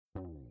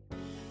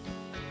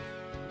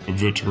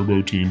The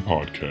Turbo Team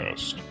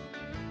Podcast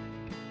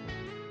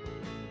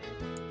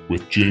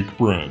with Jake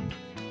Brend.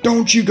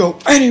 Don't you go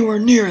anywhere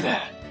near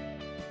that!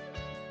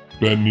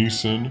 Ben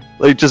Neeson.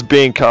 Like just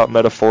being caught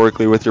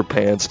metaphorically with your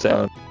pants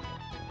down.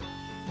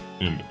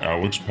 And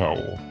Alex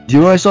Powell.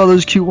 You know I saw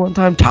those cute one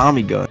time?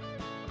 Tommy gun.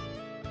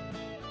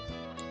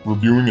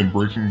 Reviewing and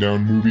breaking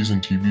down movies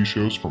and TV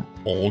shows from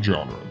all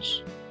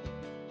genres.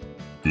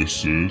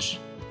 This is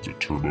the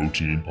Turbo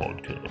Team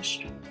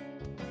Podcast.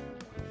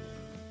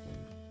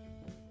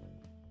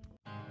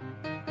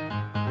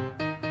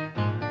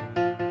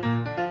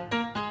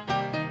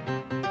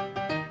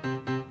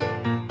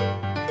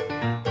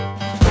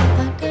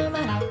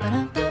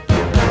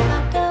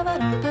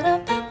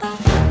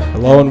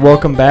 Hello and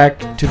welcome back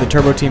to the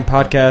Turbo Team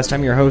Podcast.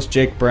 I'm your host,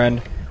 Jake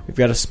Brend. We've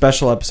got a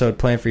special episode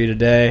planned for you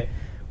today.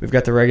 We've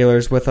got the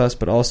regulars with us,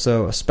 but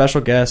also a special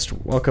guest.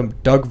 Welcome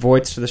Doug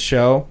Voits to the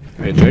show.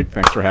 Hey, Jake.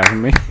 Thanks for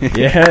having me.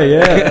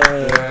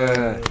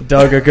 Yeah.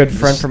 Doug, a good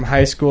friend from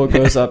high school,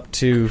 goes up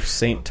to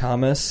St.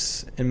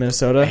 Thomas in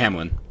Minnesota.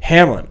 Hamlin.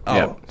 Oh,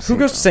 Yep. who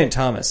goes to St.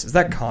 Thomas? Is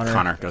that Connor?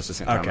 Connor goes to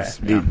St. Okay. Thomas.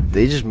 Dude, Yeah.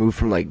 they just moved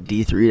from like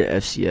D3 to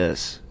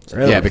FCS.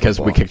 Really? Yeah, because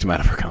we Football. kicked him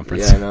out of our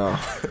conference. Yeah, I know.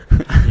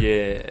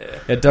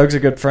 Yeah, Doug's a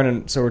good friend,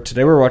 and so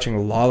today we're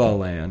watching La La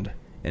Land,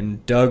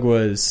 and Doug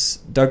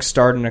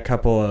starred in a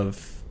couple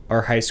of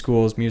our high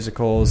school's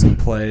musicals and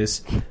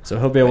plays, so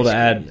he'll be able to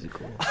add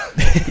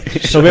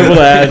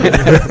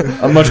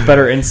a much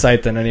better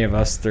insight than any of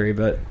us three.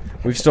 But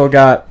we've still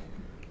got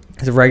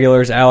the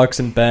regulars, Alex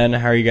and Ben.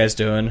 How are you guys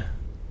doing?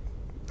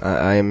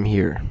 I am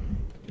here.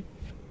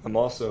 I'm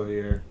also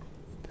here.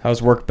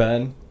 How's work,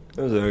 Ben?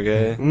 It was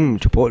okay.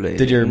 Chipotle.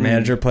 Did your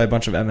manager play a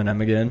bunch of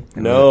Eminem again?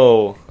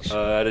 No, I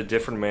had a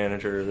different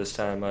manager this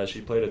time. She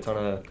played a ton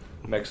of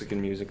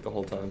Mexican music the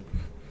whole time.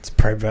 It's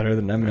probably better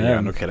than Eminem. Yeah,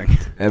 no kidding.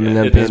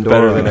 Eminem It is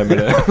better Pandora. than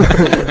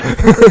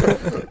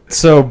Eminem.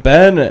 So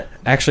Ben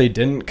actually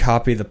didn't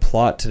copy the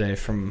plot today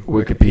from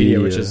Wikipedia,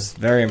 Wikipedia. which is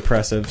very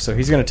impressive. So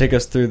he's going to take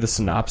us through the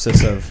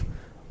synopsis of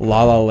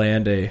La La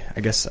Land. I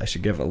guess I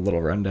should give a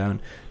little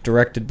rundown.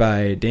 Directed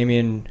by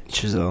Damien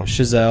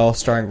Chazelle,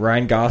 starring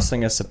Ryan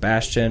Gosling as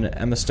Sebastian,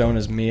 Emma Stone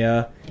as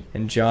Mia,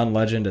 and John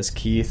Legend as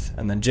Keith.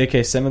 And then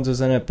J.K. Simmons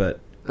was in it, but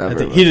Not I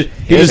think very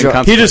he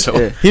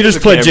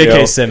just played J.K.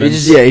 cameo.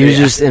 Simmons. He was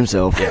just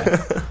himself.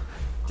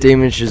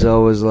 Damon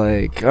Chazelle was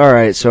like,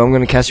 alright, so I'm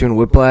going to cast you in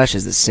Whiplash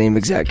as the same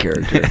exact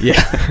character.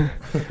 Yeah.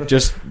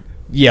 Just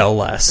yell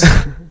less.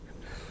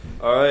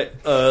 Alright,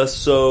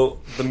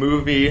 so the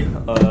movie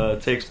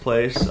takes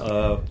place,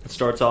 it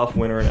starts off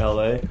winter in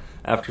LA.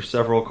 After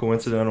several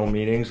coincidental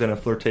meetings and a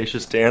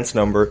flirtatious dance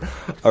number,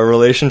 a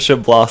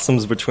relationship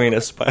blossoms between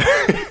aspiring...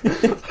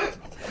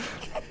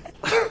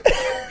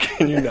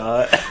 Can you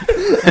not?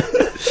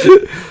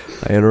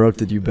 I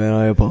interrupted you, Ben.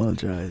 I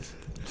apologize.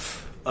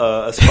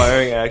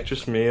 Aspiring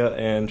actress Mia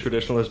and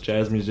traditionalist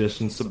jazz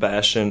musician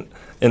Sebastian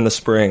in the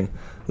spring.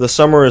 The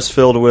summer is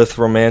filled with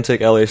romantic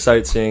LA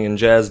sightseeing and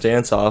jazz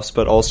dance-offs,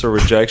 but also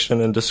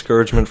rejection and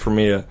discouragement for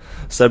Mia.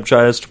 Seb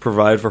tries to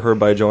provide for her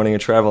by joining a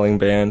traveling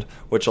band,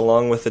 which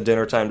along with the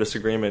dinner-time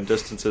disagreement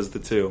distances the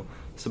two.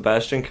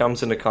 Sebastian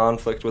comes into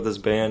conflict with his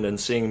band, and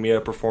seeing Mia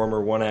perform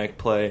her one-act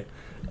play,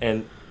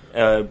 and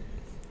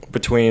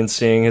between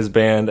seeing his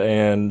band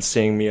and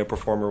seeing Mia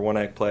perform her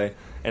one-act play,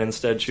 and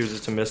instead chooses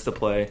to miss the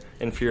play,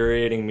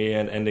 infuriating Mia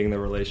and ending the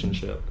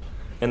relationship.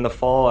 In the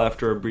fall,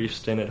 after a brief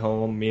stint at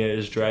home, Mia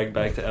is dragged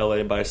back to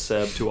LA by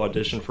Seb to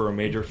audition for a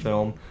major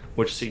film,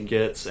 which she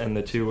gets, and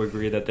the two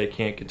agree that they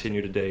can't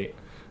continue to date.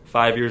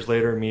 5 years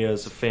later, Mia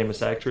is a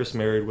famous actress,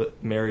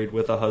 married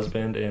with a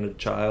husband and a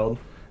child,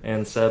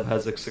 and Seb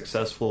has a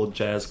successful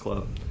jazz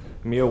club.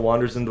 Mia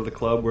wanders into the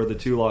club where the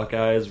two lock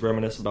eyes,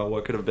 reminisce about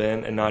what could have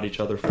been, and nod each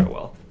other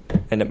farewell.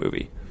 End of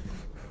movie.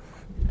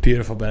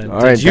 Beautiful, Ben.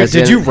 All right,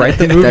 Did you write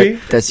the movie?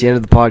 That's the end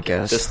of the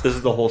podcast. This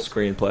is the whole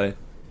screenplay.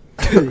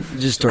 He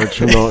just starts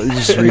from he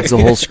just reads the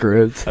whole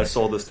script. I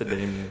sold this to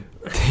Damien.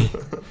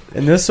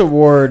 And this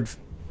award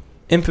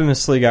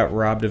infamously got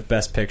robbed of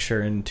Best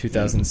Picture in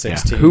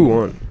 2016. Who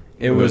won?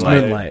 It was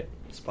Moonlight. Moonlight.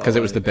 Because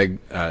it was the big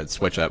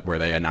switch up where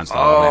they announced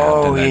La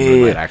La Land and then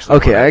Moonlight actually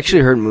Okay, won I it.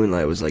 actually heard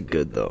Moonlight was like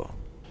good though.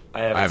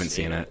 I I haven't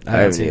seen it. I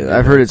haven't either.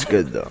 I've heard it's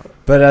good though.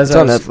 But as It's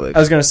I on was, Netflix. I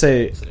was going to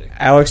say,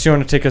 Alex, you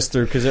want to take us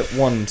through, because it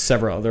won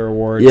several other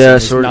awards. Yeah, and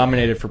was so-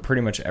 nominated for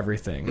pretty much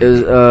everything.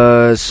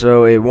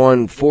 So it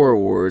won 4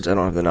 awards. I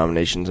don't have the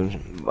nominations,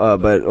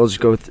 but I'll just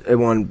go with it.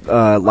 Won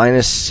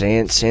Linus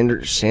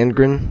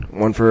Sandgren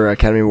won for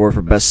Academy Award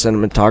for Best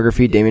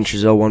Cinematography. Damien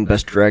Chazelle won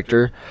Best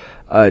Director.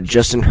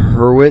 Justin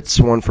Hurwitz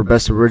won for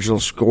Best Original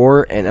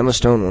Score, and Emma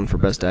Stone won for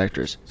Best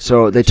Actress.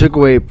 So they took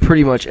away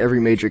pretty much every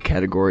major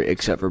category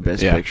except for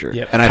Best Picture.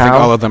 Yep. And I think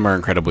all of them are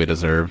incribly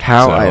deserved.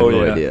 How? so- I have Oh,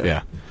 no yeah. idea.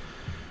 Yeah.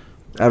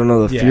 I don't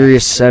know. The Yeah.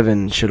 Furious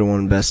 7 should have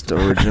won Best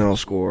Original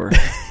Score.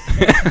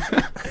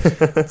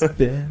 It's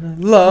been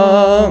a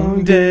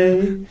long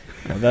day.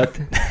 No,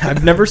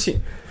 I've never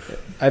seen...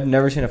 I've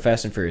never seen a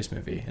Fast and Furious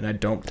movie, and I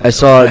don't. I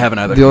saw. I haven't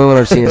either. The only one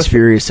I've seen is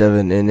Furious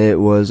 7, and it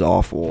was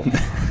awful.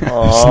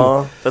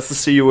 Aw, that's the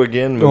See You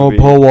Again movie. Oh,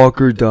 Paul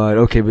Walker died.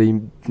 Okay, but he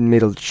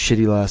made a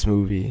shitty last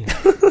movie.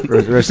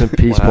 Rest in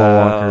peace, Paul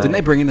Walker. Didn't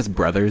they bring in his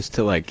brothers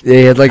to like? Yeah,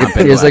 he had like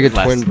He a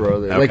last- twin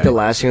brother, okay. like the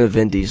last scene of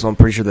Vin Diesel. I'm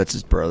pretty sure that's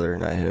his brother,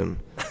 not him.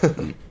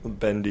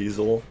 Ben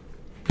Diesel.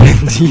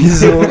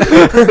 Diesel.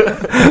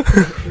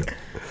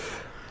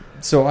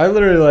 So I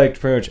literally liked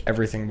pretty much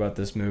everything about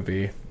this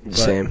movie. But,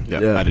 Same.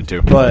 Yeah, I did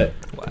too. But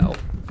Wow.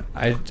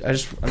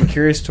 I'm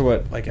curious to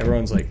what like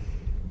everyone's like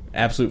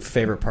absolute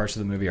favorite parts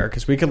of the movie are,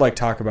 because we could like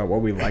talk about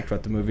what we liked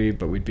about the movie,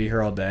 but we'd be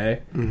here all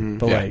day. Mm-hmm.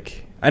 But Yeah.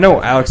 like I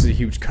know Alex is a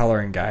huge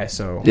coloring guy,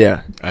 so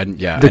Yeah. The The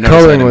noticed that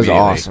coloring was immediately.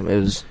 awesome. It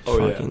was Oh,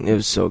 fucking. It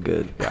was so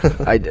good.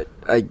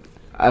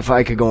 If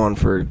I could go on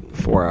for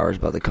 4 hours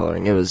about the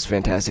coloring, it was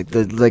fantastic.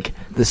 The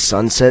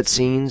sunset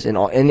scenes and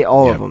all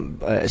Yeah. of them,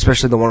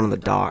 especially the one on the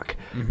dock,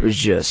 was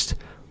just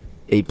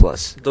A+.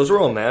 Those were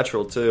all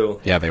natural too.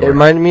 Yeah, they It were.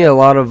 reminded me a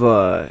lot of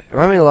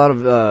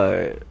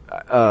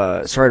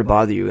Sorry to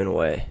Bother You in a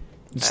way.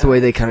 It's the way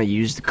they kind of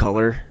used the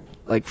color,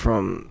 like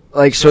from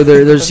like so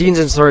there's scenes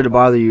in Sorry to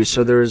Bother You.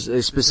 So there's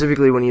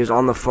specifically when he was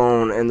on the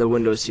phone and the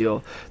window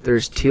seal,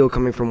 there's teal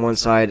coming from one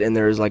side and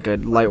there's like a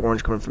light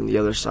orange coming from the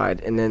other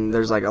side, and then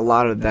there's like a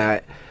lot of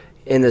that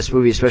in this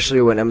movie, especially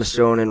when Emma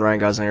Stone and Ryan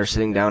Gosling are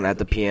sitting down at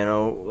the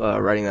piano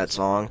writing that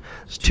song.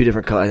 There's two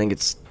different colors. I think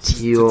it's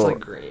teal. It's like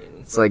green.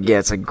 It's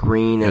like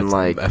green and It's-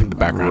 like I think the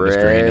background is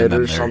red green, and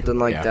then or there- something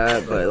like yeah.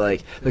 that. But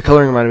like the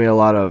coloring reminded me a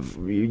lot of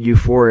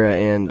Euphoria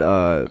and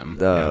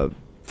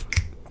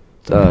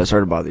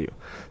Sorry to Bother You.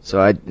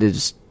 So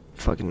it's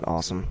fucking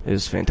awesome. It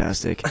was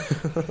fantastic.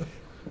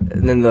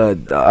 And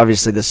then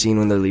obviously the scene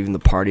when they're leaving the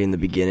party in the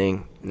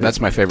beginning. That's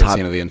my favorite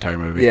scene of the entire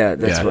movie. Yeah,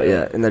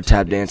 and they're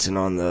tap dancing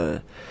on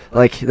the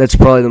that's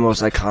probably the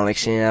most iconic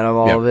scene out of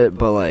all Yep. of it.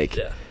 But like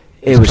It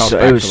it was calls so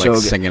back it was to, so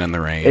like, good. singing in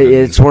the rain.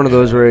 It's one of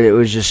those where it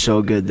was just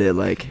so good that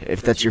like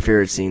if that's your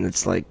favorite scene,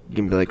 it's like you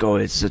can be like, oh,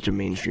 it's such a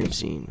mainstream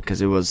scene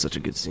because it was such a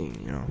good scene,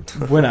 you know.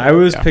 when I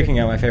was Yeah. picking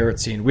out my favorite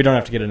scene, we don't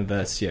have to get into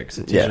this yet because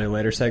it's Yeah. usually a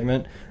later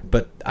segment.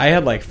 But I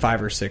had like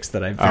 5 or 6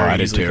 that I very I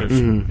did easily too. could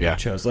have Yeah.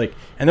 chose. Like,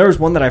 and there was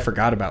one that I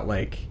forgot about.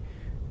 Like,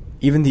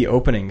 even the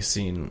opening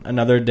scene,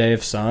 Another Day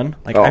of Sun.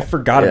 Like, Oh, I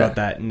forgot yeah. about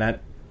that, and that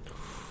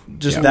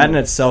just Yeah. that in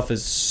itself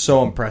is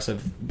so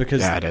impressive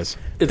because Yeah, it is.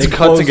 It's They cut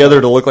close together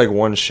up. to look like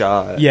one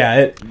shot.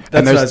 yeah, that's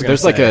And what I was gonna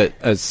there's like say.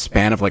 a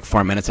span of like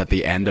 4 minutes at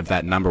the end of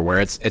that number where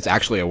it's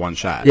actually a one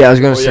shot. Yeah, I was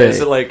gonna Oh, yeah, say. is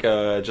it like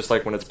just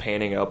like when it's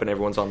panning up and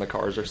everyone's on the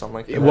cars or something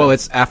like that? Well,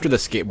 it's after the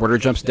skateboarder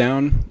jumps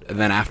down, and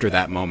then after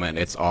that moment,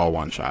 it's all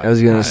one shot. I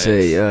was gonna It's-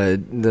 say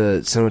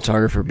the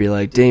cinematographer be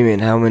like, Damien,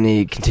 how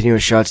many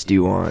continuous shots do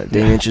you want?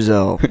 Damien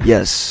Chazelle,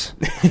 yes.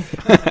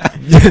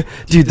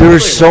 Dude, there were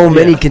so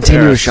many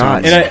continuous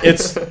shots. And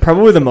it's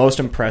probably the most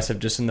impressive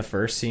just in the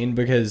first scene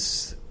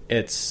because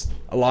it's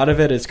a lot of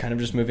it is kind of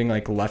just moving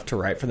like left to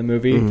right for the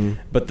movie. Mm-hmm.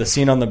 But the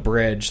scene on the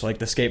bridge, like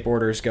the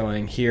skateboarders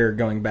going here,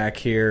 going back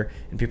here,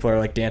 and people are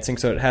like dancing,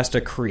 so it has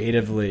to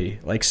creatively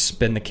like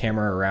spin the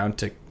camera around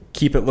to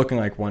keep it looking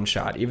like one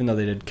shot, even though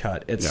they did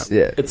cut. It's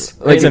yeah, It's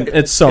Like,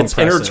 it's so it's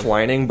impressive.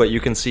 intertwining, but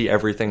you can see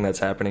everything that's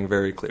happening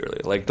very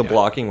clearly. Like the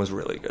blocking was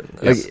really good. in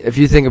like this. if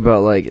you think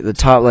about like the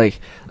top, like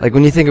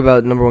when you think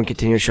about number one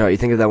continuous shot, you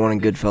think of that one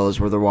in Goodfellas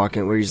where they're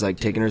walking, where he's like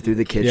taking her through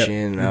the kitchen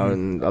and out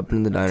and up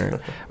in the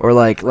diner, or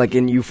like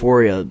in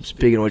Euphoria.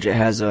 Speaking of which, it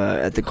has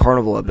at the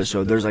carnival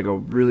episode, there's like a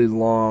really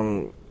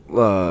long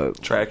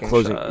Tracking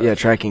closing, shot.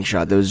 tracking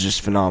shot that was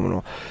just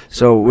phenomenal.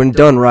 So when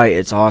done right,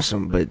 it's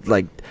awesome. But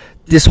like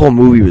this whole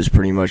movie was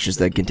pretty much just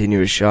that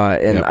continuous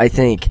shot. And Yep.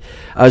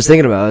 I was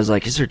thinking about it, I was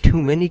like, is there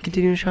too many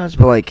continuous shots?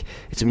 But like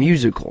it's a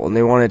musical, and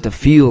they want it to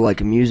feel like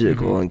a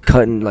musical, and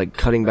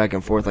cutting back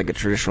and forth like a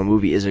traditional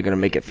movie isn't going to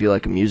make it feel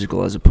like a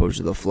musical as opposed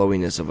to the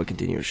flowiness of a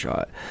continuous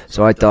shot.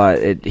 So I thought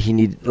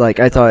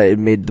it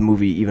made the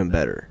movie even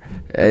better.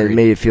 It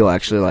made it feel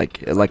actually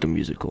like a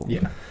musical.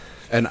 Yeah.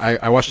 And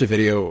I watched a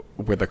video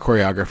where the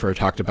choreographer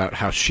talked about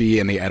how she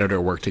and the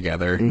editor worked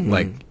together,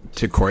 like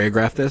to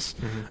choreograph this,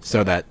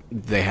 so that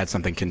they had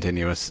something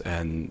continuous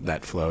and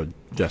that flowed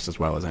just as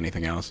well as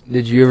anything else.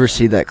 Did you ever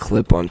see that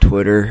clip on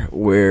Twitter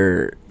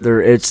where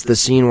it's the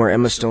scene where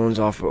Emma Stone's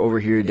over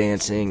here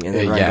dancing and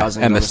then Ryan Yeah, Gosling's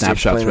and on the stage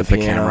snapshots playing with the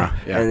piano, camera,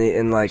 yeah.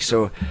 and like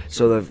so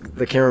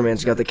the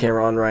cameraman's got the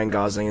camera on Ryan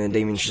Gosling, and then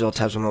Damien Chazelle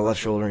taps on the left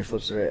shoulder and he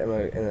flips it.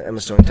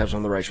 Emma Stone taps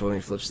on the right shoulder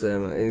and he flips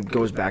them. And it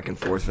goes back and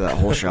forth for that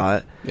whole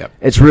shot. Yep.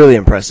 It's really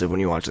impressive when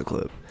you watch the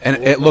clip.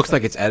 And it looks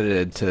like it's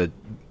edited to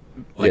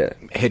like Yeah.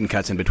 hidden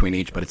cuts in between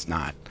each, but it's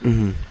not.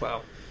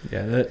 Wow.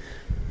 Yeah,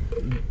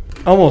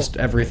 almost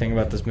everything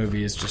about this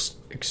movie is just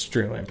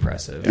extremely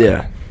impressive.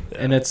 Yeah.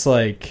 And it's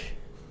like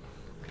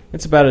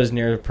it's about as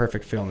near a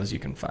perfect film as you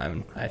can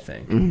find, I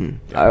think.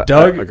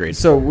 Doug, Agreed.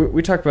 so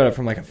we talked about it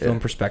from like a film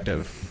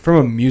perspective, from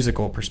a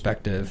musical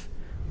perspective.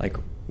 Like,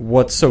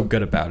 what's so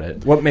good about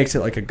it? What makes it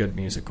like a good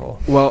musical?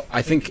 Well,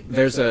 I think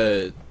there's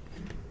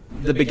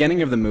the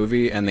beginning of the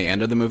movie and the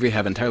end of the movie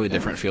have entirely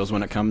different feels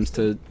when it comes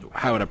to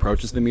how it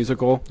approaches the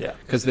musical. Yeah.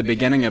 Because the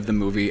beginning of the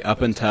movie,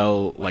 up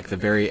until like the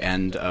very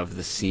end of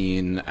the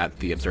scene at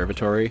the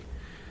observatory,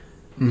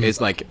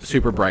 is like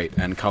super bright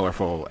and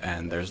colorful,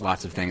 and there's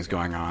lots of things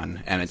going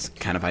on, and it's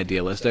kind of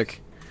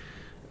idealistic,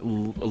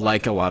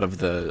 like a lot of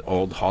the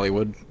old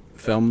Hollywood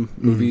film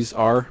movies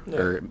are,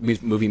 or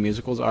movie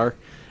musicals are.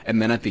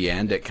 And then at the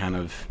end, it kind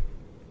of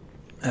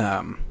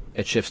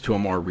it shifts to a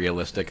more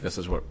realistic. This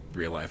is what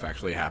real life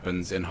actually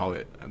happens in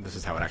Hollywood. This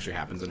is how it actually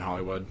happens in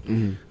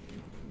Hollywood.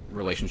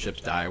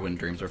 Relationships die when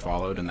dreams are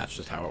followed, and that's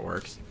just how it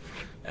works.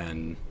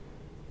 And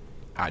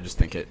I just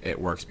think it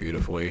works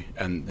beautifully,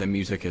 and the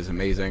music is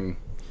amazing.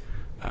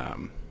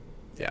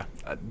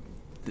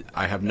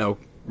 I have no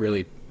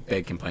really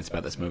big complaints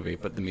about this movie,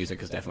 but the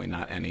music is definitely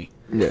not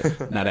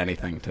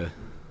anything to.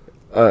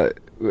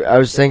 I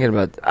was thinking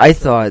about. I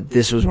thought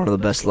this was one of the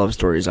best love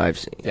stories I've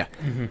seen. Yeah.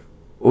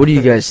 What do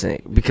you guys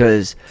think?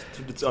 Because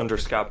It's under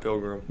Scott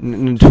Pilgrim.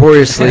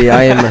 notoriously,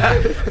 I am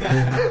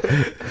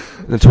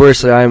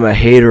a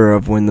hater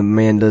of when the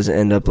man doesn't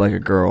end up like a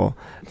girl.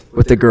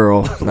 With the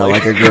girl, not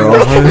like a girl.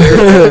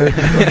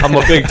 I'm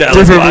a big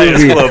Dallas Different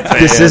Buyers movie. Club fan.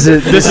 This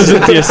isn't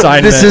the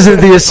assignment. This isn't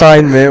the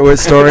assignment with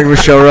starring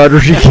Michelle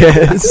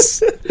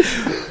Rodriguez.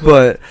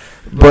 but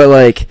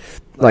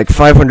like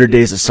 500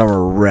 Days of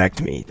Summer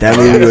wrecked me.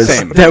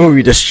 That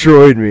movie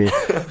destroyed me,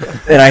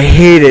 and I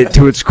hate it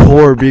to its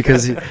core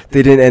because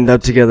they didn't end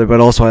up together.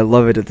 But also I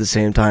love it at the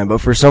same time. But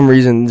for some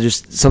reason,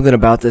 just something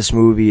about this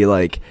movie,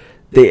 like.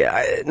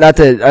 Not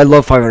that I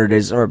love 500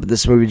 Days of Summer, but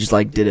this movie just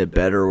like did it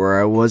better.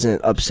 Where I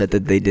wasn't upset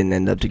that they didn't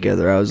end up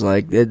together. I was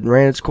like, it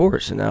ran its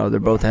course, and now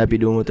they're both happy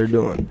doing what they're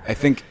doing. I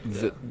think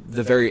the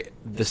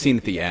scene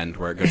at the end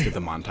where it goes through the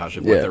montage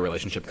of what their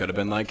relationship could have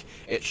been like,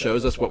 it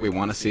shows us what we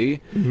want to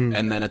see,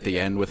 and then at the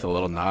end with a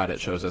little nod,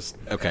 it shows us,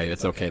 okay,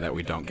 it's okay that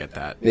we don't get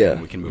that,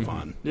 and we can move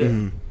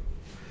on.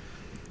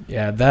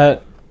 Yeah,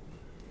 that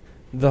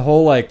the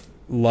whole like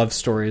love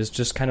story is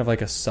just kind of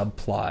like a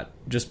subplot,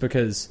 just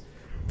because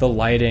the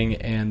lighting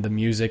and the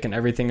music and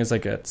everything is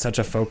like such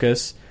a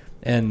focus.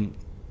 And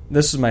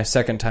this was my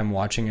second time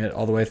watching it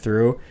all the way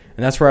through,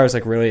 and that's where I was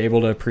like really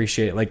able to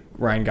appreciate like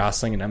Ryan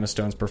Gosling and Emma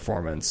Stone's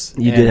performance.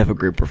 You did have a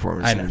great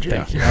performance. I know,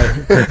 thank you.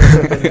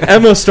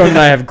 Emma Stone and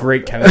I have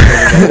great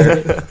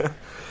chemistry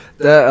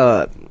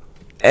together.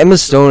 Emma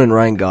Stone and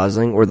Ryan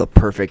Gosling were the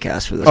perfect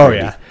cast for this movie.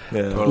 Yeah.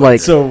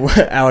 Like, so,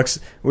 Alex,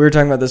 we were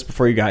talking about this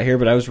before you got here,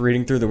 but I was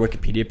reading through the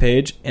Wikipedia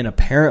page, and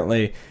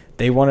apparently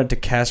they wanted to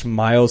cast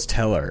Miles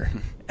Teller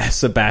as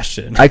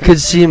Sebastian. I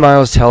could see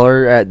Miles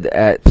Teller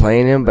at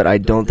playing him, but I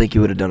don't think he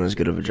would have done as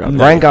good of a job.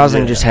 No, Ryan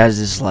Gosling just has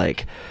this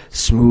like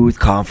smooth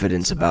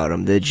confidence about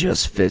him that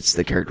just fits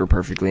the character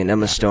perfectly, and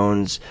Emma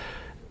Stone's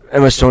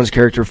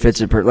character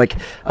fits it like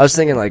I was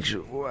thinking, like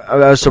I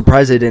was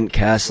surprised they didn't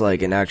cast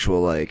like an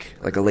actual like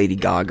a Lady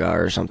Gaga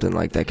or something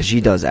like that, because she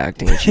does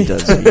acting and she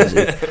does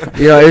music.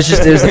 It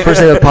was the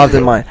first thing that popped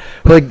in mind.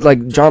 But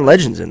like John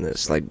Legend's in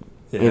this, like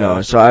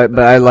so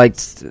I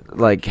liked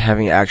like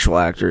having actual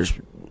actors,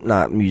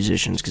 not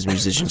musicians, because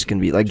musicians can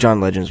be like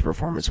John Legend's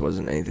performance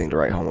wasn't anything to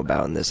write home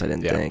about in this. I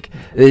didn't think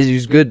he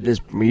was good.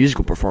 His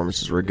musical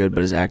performances were good,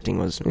 but his acting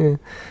was.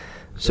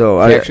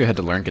 So he actually had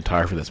to learn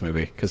guitar for this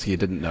movie because he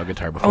didn't know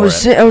guitar before.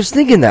 I was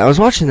thinking that. I was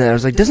watching that. I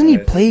was like, doesn't he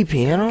play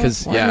piano?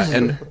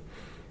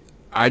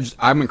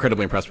 I'm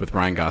incredibly impressed with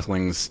Ryan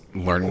Gosling's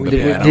learning the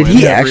piano. Did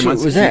he actually?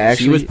 Was that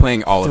actually? He was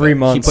playing all of it. 3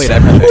 months. He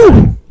played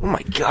everything. Oh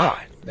my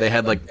god! They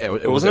had like it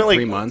wasn't was it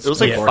 3 months. It was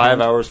like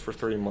beforehand. 5 hours for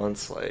 3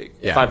 months,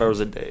 5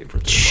 hours a day for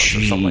 3 months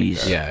or something like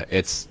that. Yeah,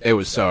 it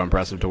was so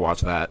impressive to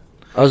watch that.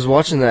 I was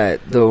watching the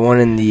one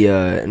in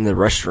the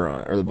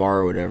restaurant or the bar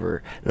or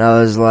whatever, and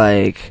I was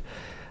like,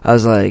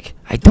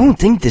 I don't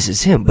think this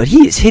is him, but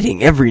he is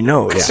hitting every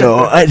note. Yeah. So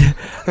I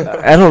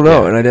don't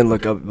know, and I didn't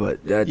look up,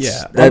 but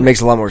that makes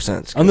a lot more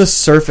sense. On the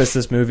surface,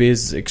 this movie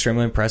is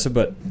extremely impressive,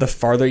 but the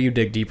farther you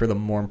dig deeper, the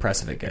more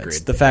impressive it gets.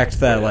 Agreed. The fact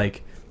that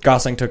like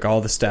Gosling took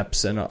all the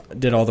steps and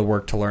did all the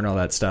work to learn all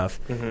that stuff,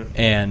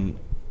 and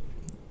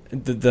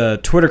the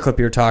Twitter clip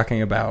you're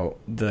talking about,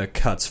 the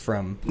cuts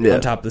from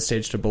on top of the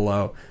stage to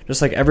below,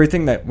 just like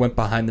everything that went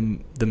behind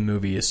the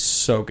movie is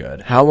so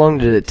good. How long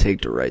did it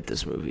take to write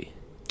this movie?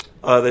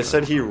 They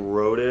said he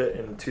wrote it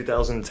in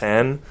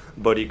 2010,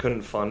 but he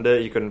couldn't fund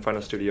it. He couldn't find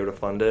a studio to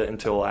fund it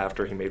until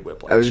after he made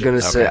Whiplash. I was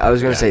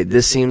gonna say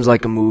this seems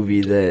like a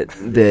movie that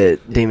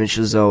Damien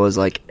Chazelle was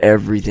like,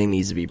 everything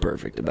needs to be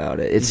perfect about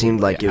it. It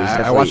seemed like it was.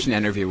 I watched an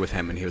interview with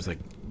him, and he was like,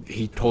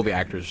 he told the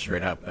actors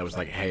straight up, I was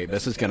like, hey,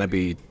 this is gonna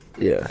be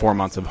 4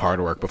 months of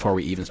hard work before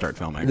we even start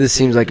filming. This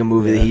seems like a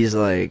movie that he's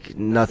like,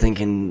 nothing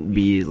can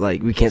be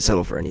like, we can't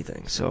settle for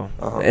anything. So,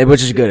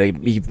 which is good.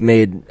 He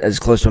made as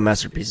close to a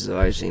masterpiece as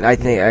I've seen. I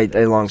think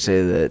I long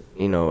say that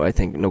I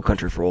think No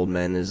Country for Old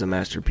Men is a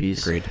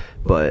masterpiece. Agreed.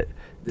 But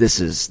this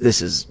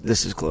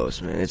is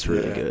close, man. It's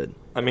really good.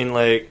 I mean,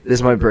 like,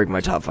 this might break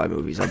my top 5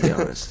 movies. I'll be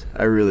honest.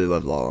 I really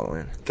love La La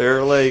Land.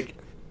 They're like,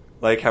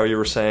 like how you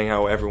were saying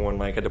how everyone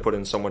like had to put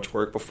in so much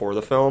work before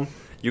the film.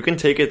 You can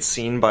take it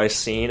scene by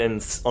scene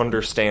and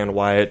understand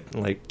why it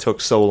like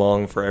took so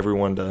long for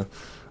everyone to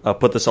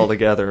put this all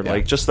together.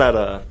 Like just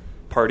that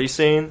party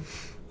scene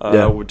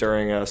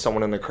during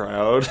someone in the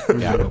crowd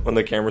when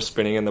the camera's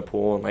spinning in the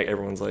pool and like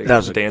everyone's like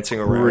dancing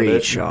around it.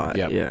 Great shot.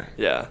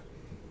 Yeah.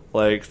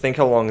 Like, think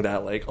how long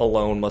that, like,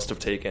 alone must have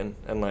taken.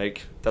 And,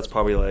 like, that's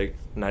probably, like,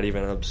 not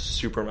even a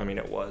super... I mean,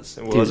 it was.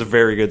 It was a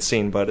very good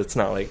scene, but it's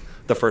not, like,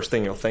 the first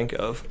thing you'll think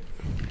of.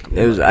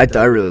 It was.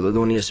 I really loved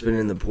when he was spinning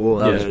in the pool.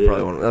 That was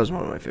probably that was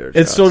one of my favorite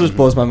shots. It still just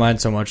blows my mind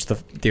so much,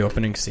 the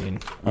opening scene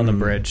on the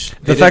bridge.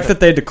 The fact that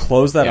they had to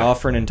close that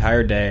off for an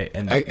entire day.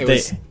 And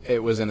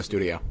it was in a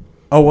studio.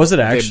 Oh, was it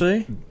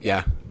actually?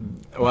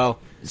 Well,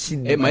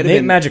 it might have Nate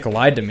been... Magic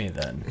lied to me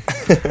then.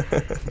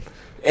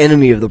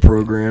 Enemy of the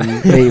program,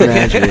 Nate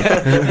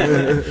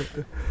Magic.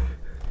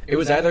 It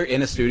was either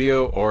in a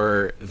studio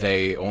or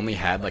they only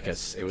had like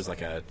it was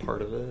like a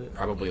part of it,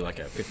 probably like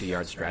a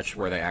 50-yard stretch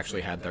where they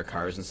actually had their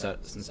cars and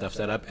stuff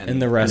set up,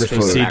 and the rest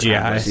was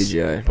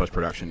CGI. Post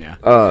production.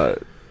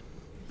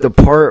 The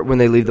part when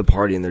they leave the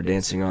party and they're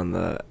dancing on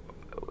the,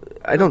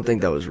 I don't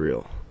think that was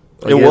real.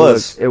 Like,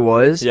 it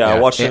was. Yeah, I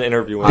watched an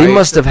interview. They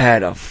must have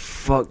had a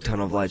fuck ton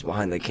of lights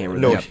behind the camera.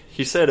 No,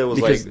 he said it was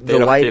because like they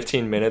had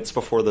 15 minutes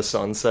before the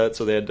sunset,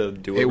 so they had to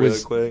do it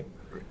really quick.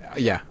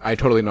 Yeah, I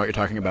totally know what you're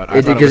talking about.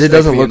 Because it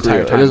doesn't look real.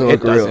 It doesn't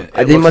look real.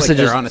 They must have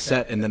just... They're on a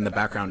set, and then the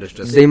background is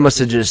just... They must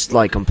have just,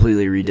 like,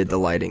 completely redid the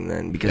lighting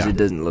then, because it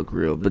doesn't look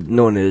real. But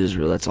knowing it is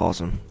real, that's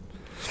awesome.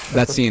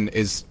 That scene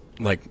is,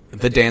 like,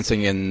 the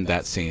dancing in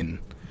that scene,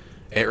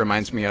 it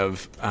reminds me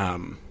of...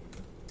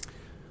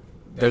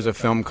 there's a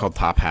film called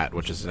Top Hat,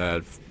 which is a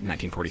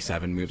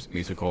 1947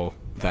 musical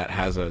that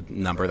has a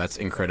number that's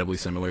incredibly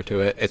similar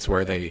to it. It's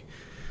where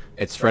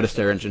it's Fred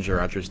Astaire and Ginger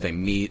Rogers. They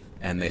meet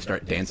and they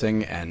start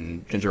dancing,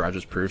 and Ginger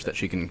Rogers proves that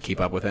she can keep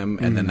up with him,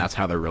 and then that's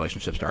how their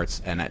relationship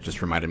starts. And it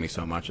just reminded me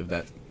so much of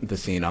the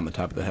scene on the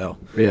top of the hill.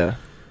 Yeah.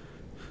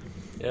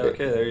 Yeah.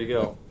 Okay. There you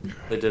go.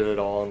 They did it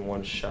all in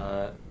one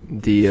shot.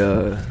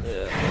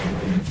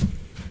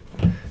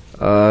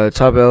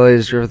 Top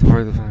LA's Griffith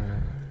Park.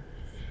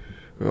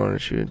 We want to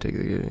shoot and take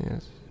the game.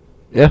 Yes.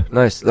 Yeah,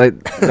 nice.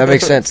 Like that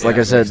makes sense. Like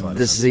I said,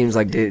 this seems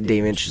like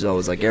Damien Chazelle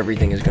was like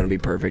everything is going to be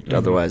perfect.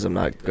 Otherwise, I'm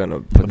not going to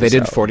put. They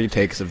did out. 40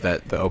 takes of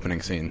the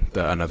opening scene,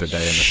 the Another Day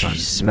in the Sun.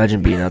 Just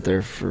imagine being out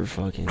there for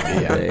fucking a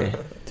day.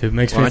 Dude,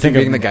 makes me think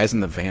being the guys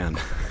in the van.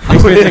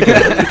 Makes me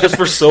think just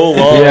for so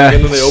long,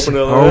 and then they open it.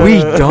 Are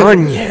we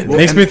done yet?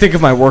 Makes me think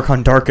of my work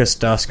on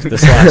Darkest Dusk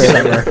this last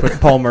summer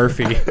with Paul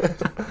Murphy.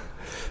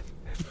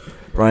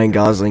 Ryan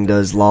Gosling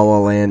does La La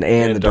Land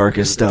and The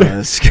Darkest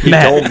Dusk.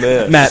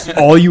 Matt,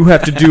 all you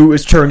have to do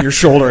is turn your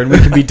shoulder and we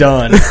can be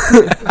done.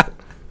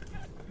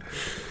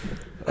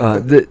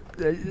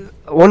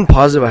 One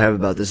positive I have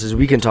about this is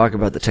we can talk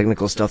about the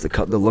technical stuff,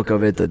 the look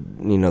of it, the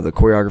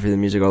choreography, the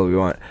music, all that we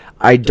want.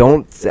 I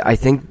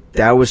think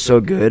that was so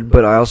good,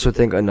 but I also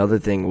think another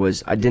thing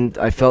was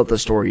I felt the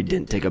story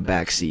didn't take a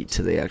backseat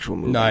to the actual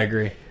movie. No, I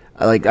agree.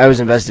 I was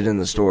invested in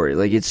the story.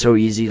 Like, it's so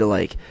easy to,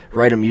 like,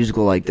 write a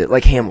musical like that.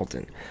 Like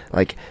Hamilton.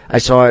 Like, I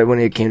saw it when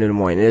it came to Des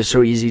Moines. It's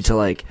so easy to,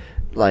 like,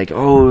 look at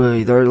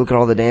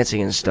all the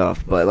dancing and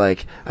stuff. But,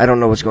 like, I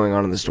don't know what's going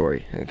on in the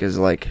story. Because,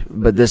 like,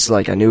 but this,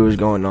 like, I knew it was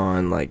going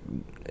on. Like,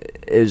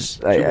 it was...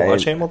 Did you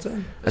watch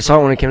Hamilton? I saw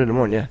it when it came to Des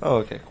Moines, yeah. Oh,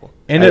 okay, cool.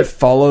 And it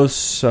follows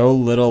so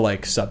little,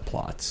 like,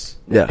 subplots.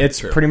 Yeah.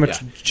 It's pretty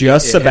much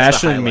just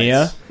Sebastian and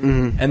Mia.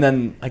 Mm-hmm. And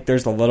then, like,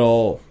 there's the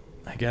little...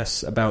 I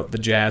guess about the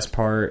jazz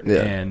part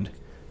and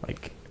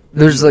like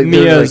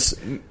Mia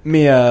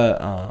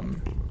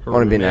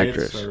want to be an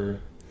actress.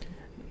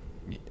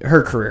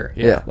 Her career,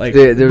 like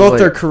both like,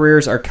 their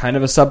careers are kind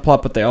of a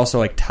subplot, but they also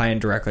like tie in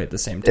directly at the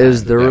same time. It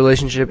was their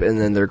relationship and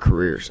then their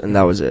careers, and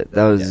that was it.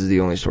 That was the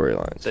only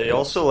storyline. They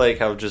also like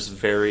have just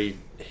very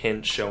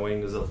hint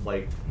showings of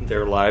like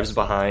their lives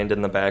behind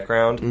in the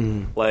background.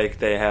 Mm-hmm. Like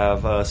they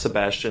have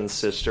Sebastian's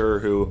sister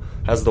who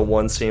has the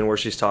one scene where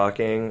she's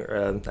talking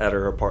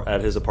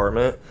at his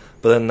apartment,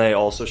 but then they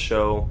also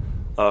show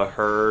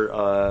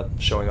her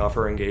showing off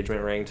her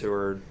engagement ring to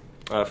her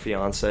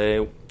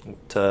fiance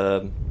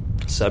to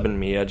Seb and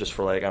Mia just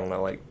for like I don't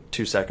know like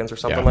 2 seconds or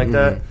something like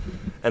that,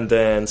 and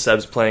then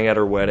Seb's playing at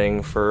her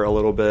wedding for a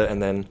little bit,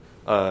 and then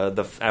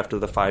after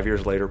the 5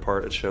 years later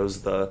part, it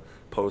shows the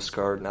Christmas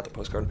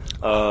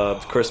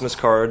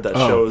card that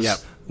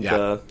shows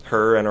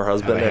her and her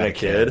husband and a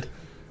kid.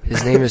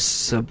 His name is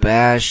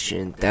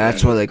Sebastian.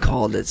 That's why they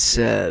called it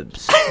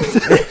Seb's. I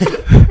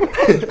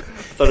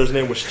thought his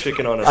name was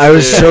Chicken on a Stick. I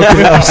was so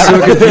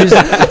confused.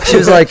 She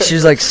was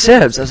like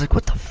Seb's. I was like,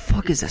 what the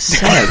fuck is a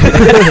Seb?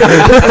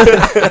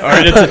 All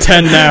right, it's a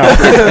 10 now.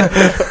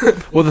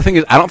 Well, the thing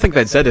is, I don't think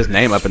they'd said his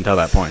name up until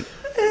that point.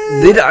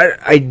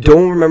 I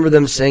don't remember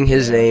them saying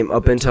his name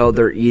up until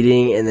they're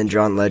eating, and then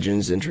John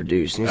Legend's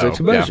introduced. And he's like,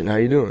 Sebastian, how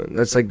you doing?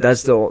 That's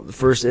the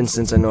first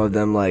instance I know of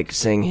them like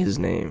saying his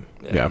name.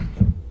 Yeah.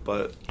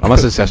 But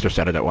unless his sister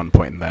said it at one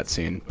point in that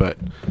scene, but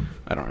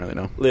I don't really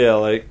know. Yeah,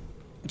 like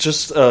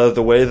just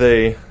the way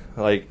they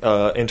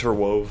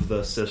interwove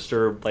the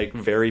sister like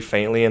very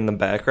faintly in the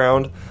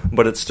background,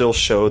 but it still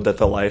showed that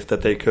the life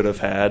that they could have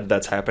had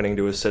that's happening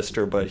to his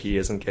sister, but he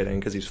isn't getting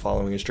because he's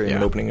following his dream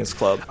and opening his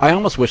club. I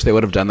almost wish they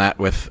would have done that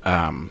with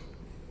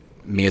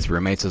Mia's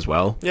roommates as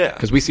well. Yeah.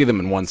 Because we see them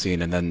in one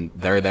scene, and then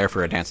they're there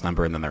for a dance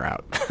number, and then they're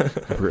out.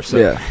 So,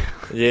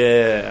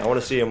 Yeah, I want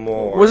to see him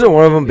more. Wasn't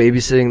one of them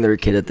babysitting their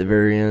kid at the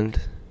very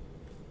end?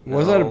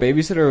 Was that a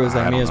babysitter or was I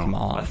that don't Mia's know.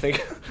 mom? I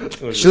think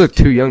it was She looked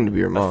too young to be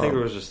her I mom. think it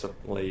was just a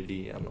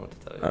lady. I don't know what to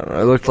tell you. I don't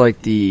know. It looked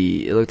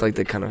like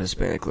the kind of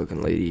Hispanic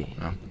looking lady,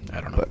 Oh, I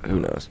don't know. but who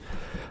knows?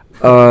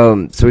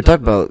 So we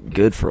talked about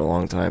good for a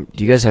long time.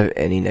 Do you guys have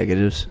any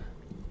negatives?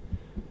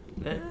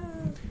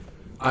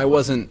 I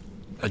wasn't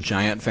a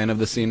giant fan of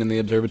the scene in the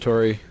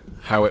observatory.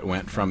 How it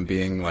went from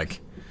being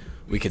like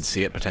we could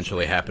see it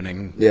potentially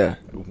happening Yeah.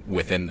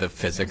 within the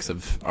physics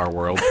of our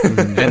world,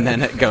 and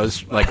then it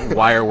goes like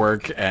wire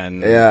work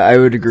and Yeah, I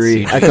would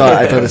agree. CGI.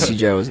 I thought the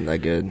CGI wasn't that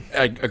good.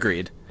 I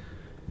agreed.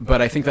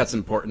 But I think that's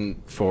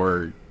important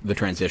for the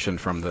transition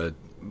from the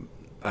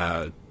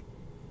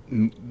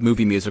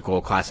movie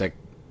musical classic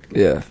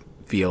Yeah.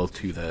 feel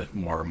to the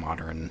more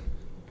modern.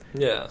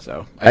 Yeah.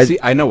 So I-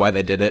 I know why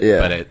they did it, Yeah.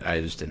 but I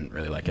just didn't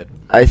really like it.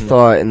 I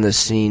thought in the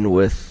scene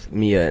with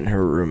Mia and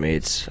her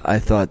roommates, I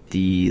thought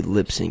the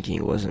lip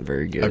syncing wasn't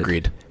very good.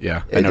 Agreed.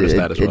 Yeah, I noticed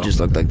that as well. It just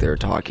looked like they were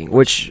talking,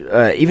 which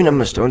even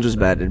Emma Stone's was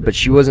bad, but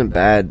she wasn't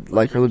bad.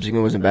 Like her lip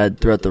syncing wasn't bad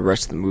throughout the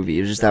rest of the movie.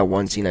 It was just that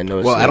one scene I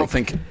noticed. Well, I like, don't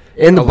think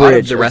in the a lot of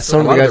bridge. the rest, some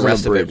a of lot the of guys the on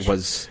rest the of it bridge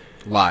was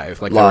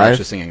live. Like they were live.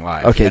 actually singing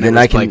live. Okay, and then it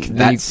was I can like then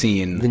that you,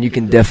 scene. Then you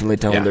can definitely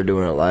tell Yeah. when they're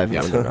doing it live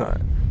Yeah. and when they're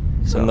not.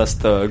 So. Unless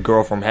the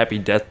girl from Happy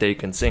Death Day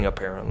can sing,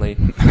 apparently.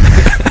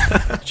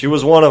 She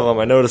was one of them.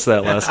 I noticed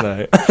that last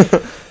night.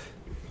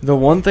 The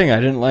one thing I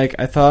didn't like,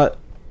 I thought,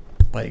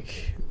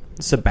 like,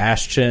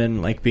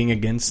 Sebastian, like, being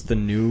against the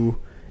new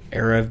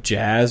era of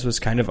jazz was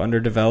kind of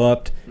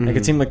underdeveloped. Like,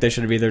 it seemed like they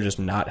should have either just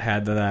not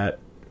had that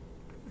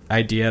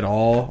idea at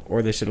all,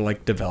 or they should have,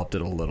 like, developed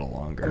it a little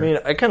longer. I mean,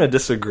 I kind of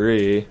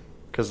disagree,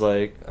 because,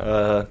 like,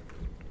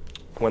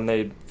 when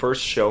they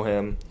first show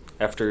him,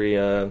 after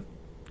he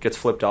gets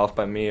flipped off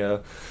by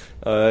Mia,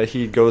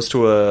 he goes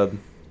to a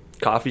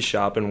coffee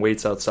shop and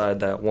waits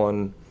outside that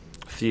one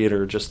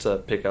theater just to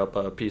pick up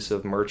a piece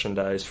of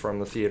merchandise from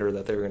the theater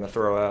that they were going to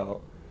throw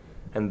out.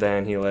 And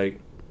then he, like,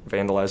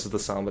 vandalizes the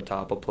Samba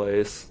Tapa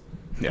place.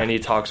 Yeah. And he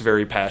talks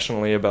very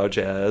passionately about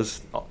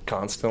jazz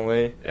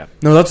constantly. Yeah.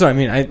 no, that's what I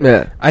mean.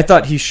 Yeah. I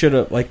thought he should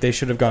have, like, they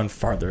should have gone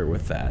farther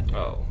with that.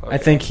 Oh, I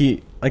think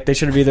they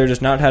should have either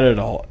just not had it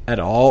at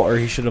all, or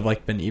he should have,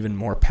 like, been even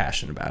more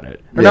passionate about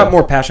it. Or Yeah. not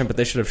more passionate, but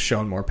they should have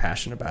shown more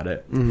passion about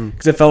it.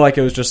 Because it felt like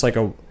it was just, like,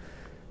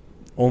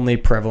 only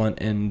prevalent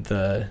in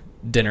the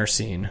dinner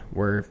scene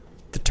where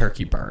the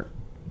turkey burnt.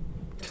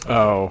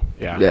 Oh,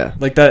 yeah. Yeah.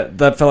 Like, that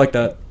felt like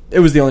that. It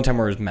was the only time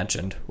where it was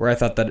mentioned, where I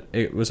thought that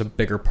it was a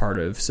bigger part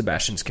of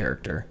Sebastian's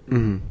character.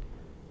 I'm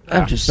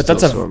just But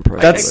that's so a-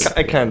 impressed. that's-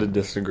 I kind of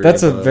disagree.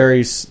 That's a but-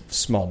 very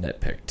small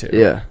nitpick, too.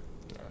 Yeah.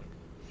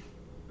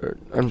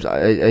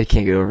 I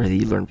can't get over that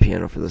he learned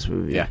piano for this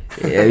movie. Yeah.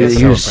 He It's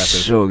so was impressive.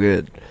 so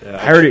good.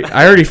 Yeah.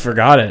 I already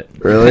forgot it.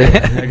 Really?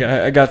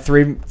 I got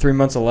three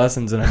months of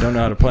lessons, and I don't know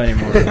how to play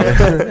anymore.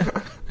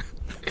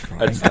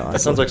 That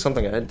sounds like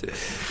something I'd do.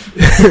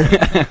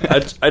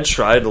 I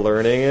tried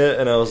learning it,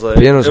 and I was like,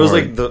 Piano's it was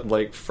hard. like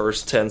the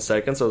first 10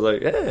 seconds. I was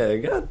like, hey, I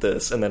got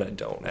this, and then I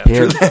don't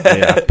after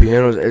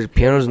Piano, that.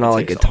 piano's not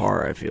like takes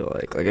guitar. I feel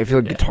like I feel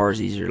like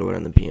guitar's easier to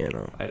learn than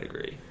piano. I'd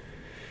agree,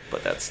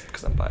 but that's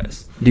because I'm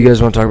biased. Do you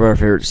guys want to talk about our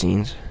favorite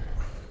scenes,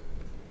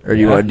 or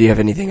do Yeah. you have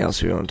anything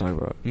else you want to talk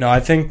about? No, I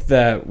think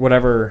that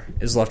whatever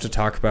is left to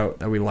talk about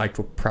that we liked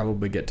will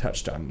probably get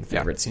touched on in the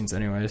favorite scenes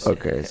anyways.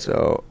 Okay,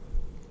 so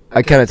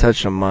I kind of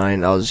touched on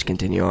mine. I'll just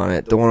continue on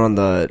it. The one on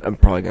the I'm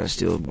probably gonna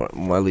steal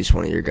at least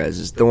one of your guys'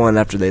 is the one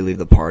after they leave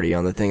the party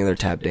on the thing and they're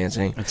tap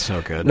dancing. It's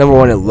so good. Number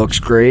one, it looks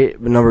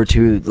great, but number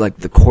two, like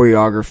the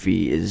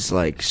choreography is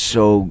like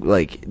so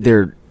like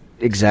they're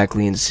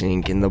exactly in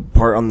sync. And the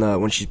part on the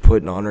when she's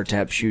putting on her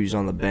tap shoes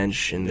on the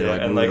bench and they're Yeah,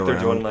 like and moving like they're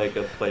around. doing like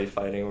a play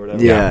fighting or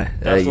whatever. Yeah,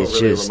 that's like, what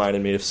it's really just-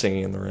 reminded me of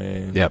Singing in the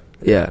Rain. Yep.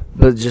 Yeah,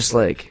 but just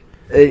like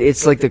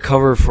it's like the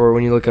cover for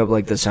when you look up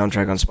like the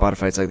soundtrack on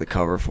Spotify. It's like the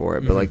cover for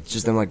it, but like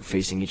just them like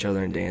facing each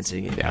other and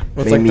dancing. And Yeah.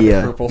 Well, it's made like me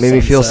the purple made me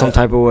feel sunset.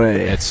 some type of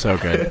way. It's so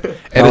good. It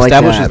I like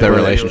establishes that, their but-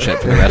 relationship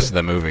for the rest of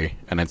the movie,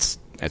 and it's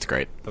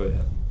great. Oh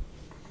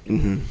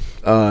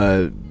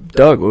yeah.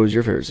 Doug, what was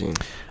your favorite scene?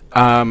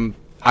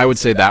 I would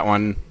say that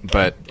one,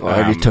 but Oh, I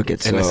already took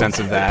it, in the so sense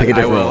of that. pick a I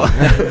different will.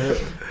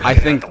 one. I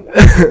think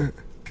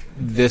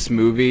this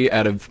movie,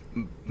 out of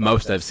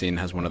most I've seen,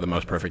 has one of the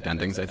most perfect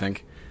endings. I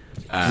think,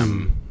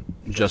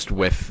 just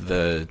with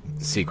the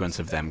sequence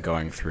of them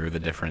going through the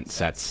different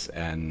sets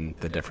and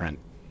the different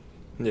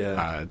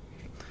Yeah.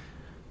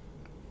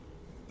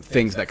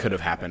 things that could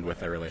have happened with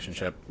their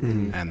relationship,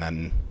 and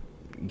then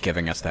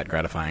giving us that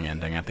gratifying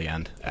ending at the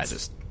end.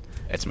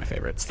 It's my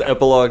favorite. it's the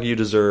epilogue you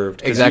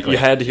deserved. 'Cause Exactly. You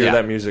had to hear Yeah.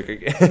 that music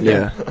again.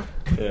 Yeah.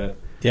 Yeah.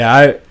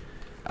 Yeah,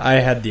 I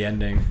had the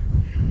ending.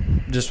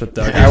 just with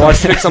Doug. I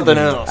watched Pick something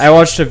else. I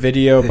watched a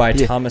video by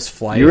Thomas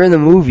Flight. You're in the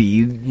movie.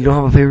 You don't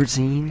have a favorite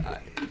scene?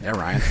 Yeah,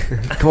 Ryan.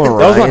 Come on, Ryan.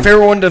 That was my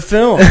favorite one to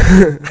film.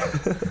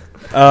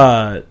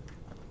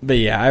 But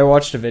yeah, I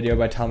watched a video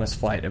by Thomas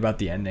Flight about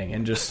the ending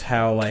and just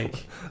how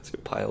like It's a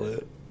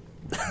pilot.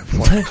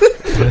 What?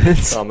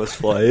 Thomas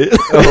Flight.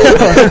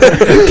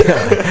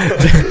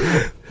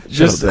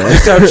 just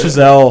how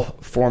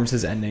Chazelle forms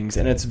his endings,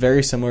 and it's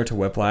very similar to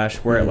Whiplash,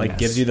 where it like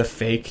gives you the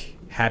fake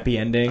happy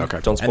ending. Okay.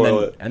 Don't spoil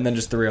it. And then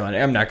just the real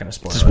ending. I'm not going to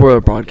spoil It's a it. spoiler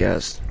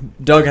podcast.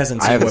 Doug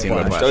hasn't I seen haven't seen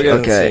Whiplash. Whiplash. Doug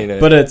hasn't Okay. seen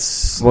it. But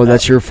it's Well,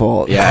 that's your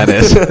fault. Yeah, it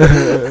is.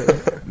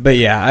 But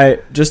yeah, I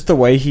just the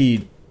way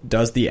he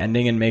does the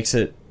ending and makes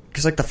it,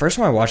 because like the first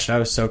time I watched it, I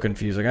was so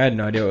confused. Like I had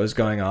no idea what was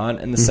going on,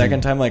 and the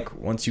second time, like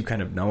once you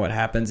kind of know what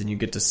happens and you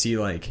get to see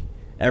like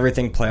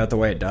everything play out the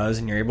way it does,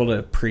 and you're able to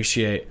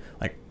appreciate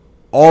like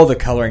all the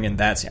coloring in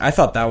that scene. I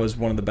thought that was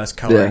one of the best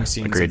coloring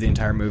scenes agreed. of the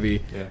entire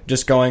movie. Yeah.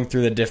 Just going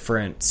through the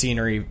different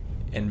scenery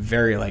in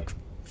very like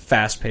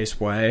fast paced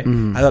way.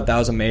 I thought that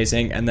was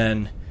amazing, and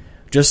then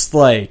just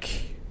like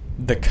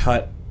the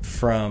cut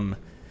from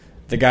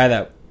the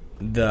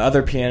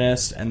other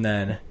pianist, and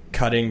then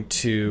cutting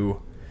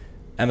to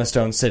Emma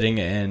Stone sitting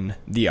in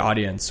the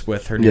audience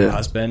with her new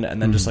husband,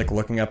 and then just like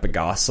looking up at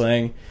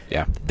Gosling.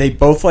 Yeah. They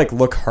both like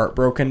look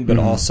heartbroken, but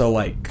also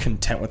like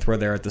content with where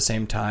they're at the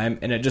same time,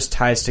 and it just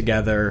ties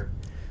together,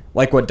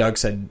 like what Doug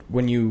said.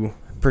 When you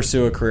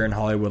pursue a career in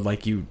Hollywood,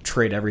 like you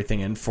trade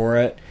everything in for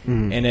it,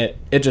 and it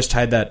just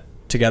tied that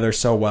together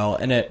so well,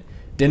 and it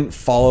didn't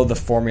follow the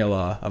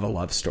formula of a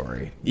love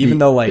story, even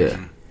though like.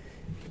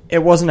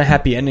 It wasn't a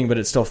happy ending, but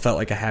it still felt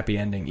like a happy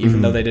ending,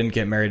 even though they didn't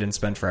get married and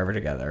spend forever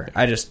together.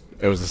 I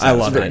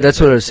love it. That's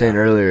what I was saying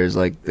earlier. Is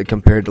like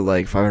compared to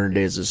like 500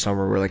 Days of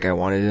Summer, where like I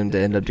wanted them to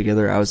end up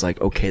together. I was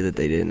like okay that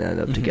they didn't end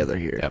up together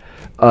here. Yep.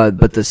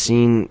 But the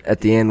scene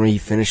at the end when he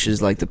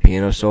finishes like the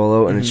piano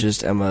solo and it's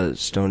just Emma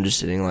Stone just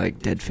sitting like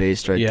dead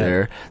faced right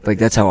there. Like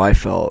that's how I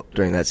felt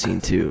during that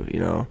scene too. You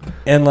know.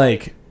 And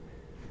like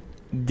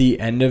the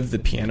end of the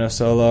piano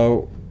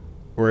solo,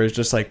 where it's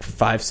just like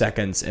 5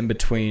 seconds in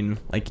between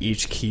like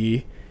each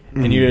key,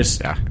 and you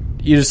just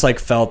like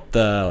felt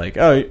the like,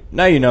 oh,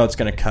 now you know it's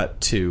gonna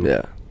cut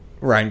to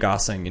Ryan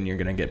Gosling and you're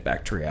gonna get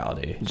back to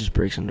reality. It just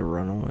breaks into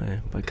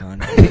Runaway by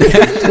Kanye.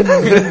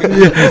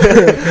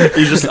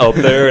 He's just up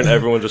there, and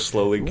everyone just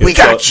slowly gets We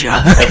got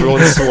ya.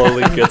 Everyone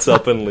slowly gets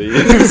up and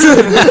leaves.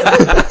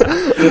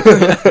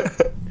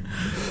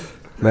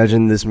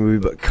 Imagine this movie,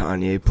 but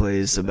Kanye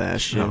plays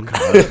Sebastian.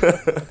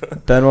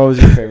 Ben, what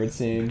was your favorite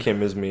scene?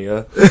 Kim is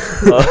Mia.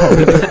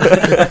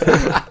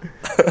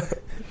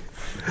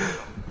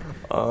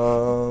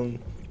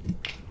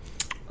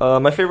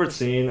 My favorite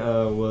scene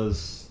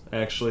was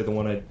actually the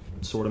one I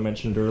sort of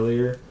mentioned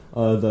earlier,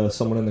 the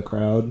someone in the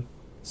crowd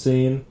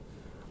scene.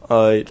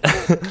 I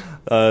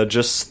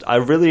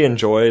really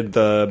enjoyed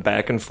the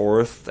back and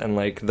forth and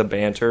like the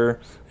banter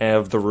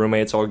of the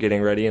roommates all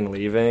getting ready and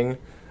leaving,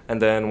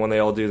 and then when they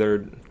all do their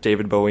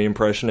David Bowie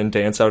impression and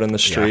dance out in the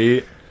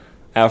street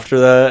after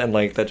that, and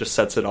like that just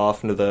sets it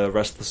off into the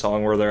rest of the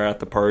song where they're at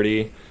the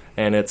party,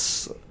 and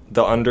it's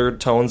the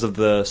undertones of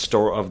the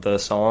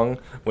song,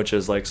 which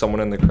is like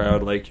someone in the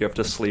crowd, like you have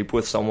to sleep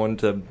with someone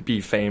to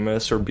be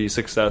famous or be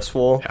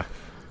successful,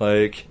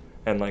 like,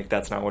 and like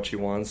that's not what she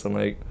wants, and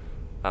like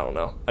I don't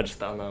know, I just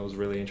thought that was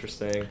really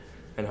interesting,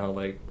 and how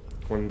like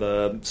when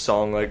the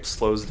song like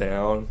slows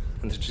down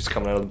and she's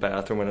coming out of the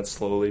bathroom and it's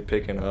slowly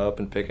picking up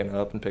and picking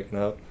up and picking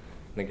up,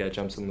 and the guy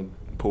jumps in the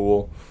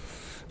pool.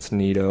 It's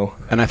neato.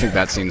 And I think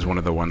that scene's one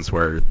of the ones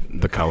where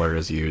the color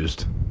is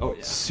used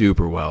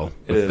super well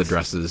with the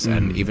dresses,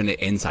 and even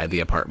inside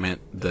the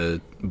apartment, the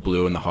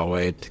blue in the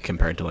hallway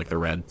compared to like the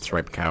red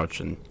striped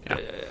couch, and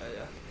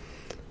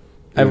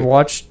I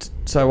watched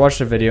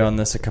a video on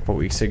this a couple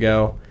weeks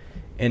ago,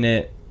 and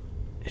it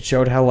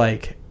showed how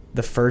like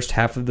the first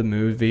half of the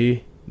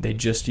movie they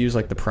just use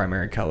like the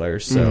primary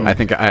colors. So I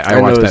think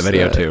I watched that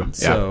video too.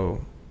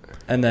 So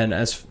and then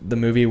as the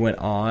movie went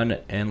on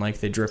and like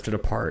they drifted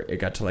apart, it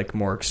got to like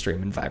more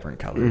extreme and vibrant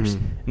colors.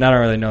 And I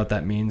don't really know what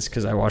that means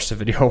because I watched the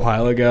video a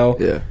while ago.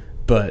 Yeah.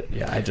 But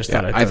yeah, I just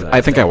thought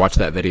I think I watched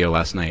that video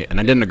last night, and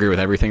I didn't agree with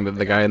everything that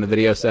the guy in the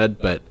video said,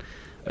 but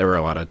there were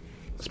a lot of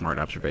smart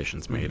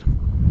observations made.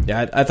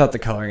 Yeah, I thought the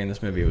coloring in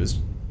this movie was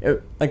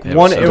it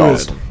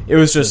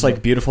was just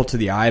like beautiful to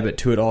the eye, but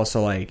two, it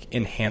also like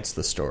enhanced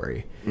the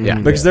story. Yeah,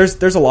 because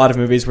there's a lot of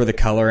movies where the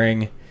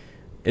coloring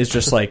is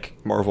just like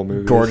Marvel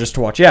movies, gorgeous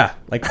to watch. Yeah,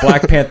 like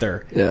Black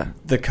Panther. Yeah,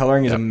 the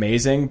coloring is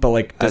amazing, but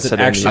like does it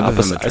actually?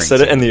 I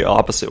said it in the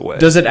opposite way.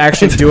 Does it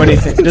actually do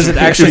anything? Does it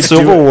actually?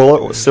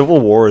 Civil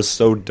War is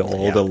so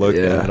dull to look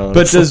at. Honestly.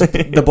 But does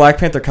the Black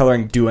Panther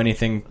coloring do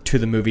anything to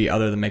the movie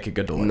other than make it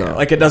good to look at?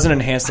 Like it doesn't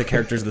enhance the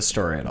characters of the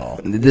story at all.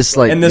 This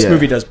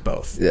movie does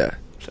both. Yeah.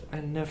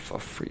 I never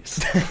freeze.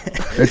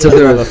 It's up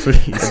there.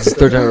 It's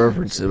third time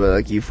reference, but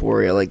like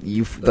Euphoria, like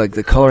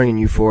the coloring in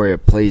Euphoria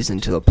plays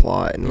into the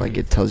plot, and like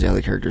it tells you how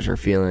the characters are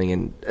feeling,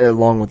 and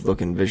along with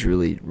looking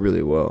visually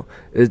really well.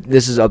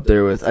 This is up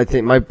there with, I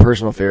think, my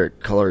personal favorite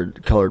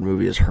colored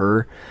movie is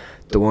Her.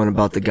 The one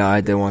about the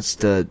guy that wants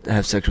to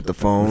have sex with the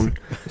phone.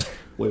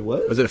 Wait,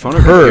 what? Was it a phone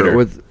or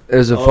computer? It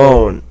was a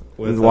phone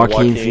with Joaquin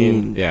Joaquin.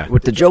 Phoenix. Yeah.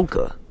 With the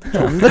Joker.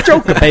 The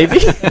Joker, baby.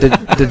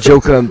 The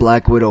Joker and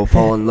Black Widow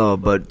fall in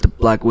love, but the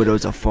Black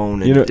Widow's a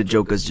phone and You know- the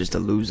Joker's just a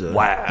loser.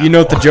 Wow. You know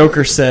what the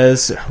Joker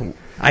says?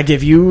 I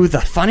give you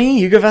the funny,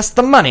 you give us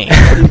the money.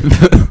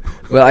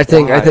 Well, I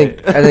think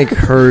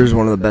Her is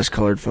one of the best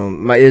colored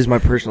films. Is my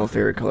personal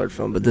favorite colored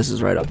film, but this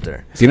is right up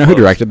there. Do you know who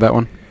directed that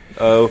one?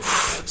 Oh,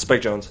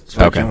 Spike Jonze.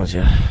 Spike Okay. Jonze,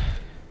 yeah.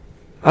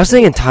 I was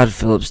thinking Todd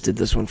Phillips did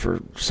this one for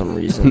some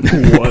reason.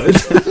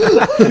 What?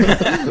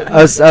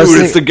 I was Dude,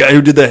 it's thinking, the guy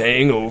who did The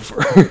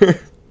Hangover.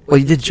 well,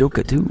 he did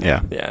Joker too.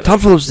 Yeah. Yeah.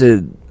 Todd Phillips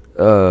did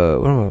what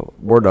about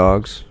War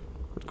Dogs,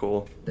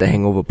 Cool. The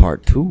Hangover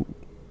Part 2.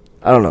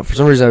 I don't know. For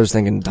some reason, I was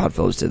thinking Todd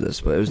Phillips did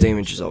this, but it was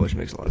Damien Chazelle, which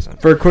makes a lot of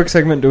sense. For a quick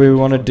segment, do we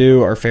want to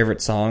do our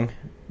favorite song?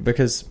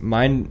 Because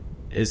mine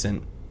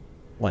isn't,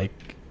 like,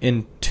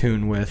 in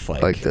tune with,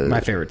 like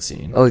my favorite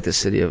scene. I like the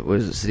City of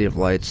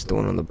Lights, the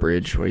one on the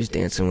bridge where he's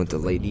dancing with the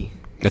lady.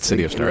 That's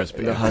City of Stars.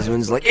 And the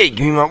husband's like, "Hey,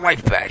 give me my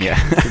wife back." Yeah.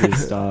 City of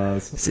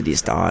Stars. City of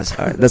Stars.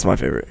 All right, that's my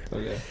favorite.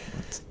 Okay.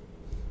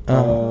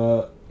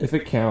 Um, If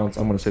it counts,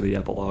 I'm gonna say the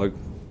epilogue.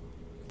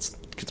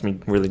 It gets me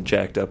really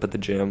jacked up at the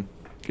gym.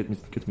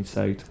 Gets me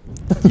psyched.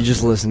 You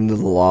just listen to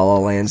the La La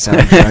Land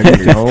soundtrack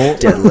and you're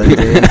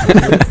deadlifting.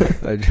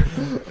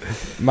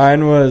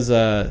 Mine was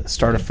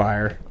Start a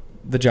Fire,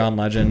 the John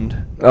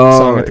Legend Oh,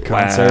 song at the wow.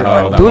 concert.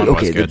 Oh, that Dude, one was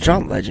okay, the good.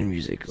 John Legend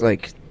music,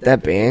 like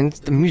that band,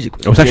 the music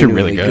was, It was actually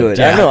really genuinely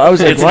good. I Yeah. know. I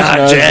was like, It's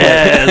watching not it,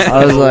 jazz.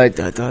 I was like,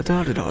 da da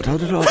da da da da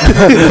da.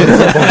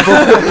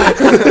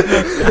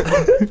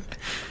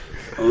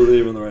 I wasn't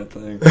even the right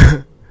thing.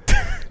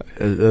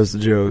 That was the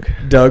joke.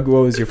 Doug,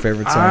 what was your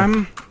favorite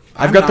song?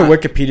 I've got the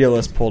Wikipedia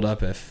list pulled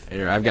up.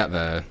 Here, I've got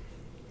the.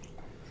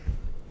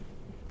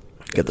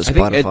 Get the I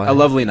think Spotify. A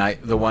Lovely Night,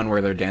 the one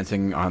where they're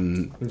dancing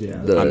on Yeah.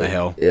 on the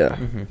hill. Yeah.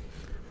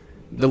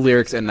 The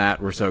lyrics in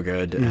that were so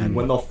good. And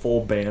When the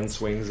full band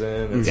swings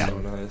in, it's Yeah. so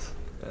nice.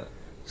 Yeah.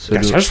 So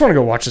Gosh, I just want to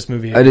go watch this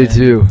movie. I do again.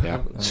 too. yeah.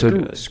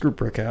 So Screw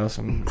Brickhouse.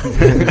 I'm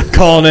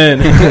calling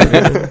in.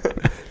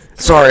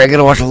 sorry, I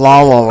gotta watch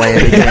La La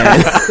Land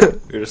again.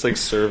 You're just like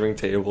serving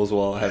tables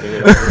while having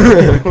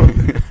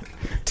it.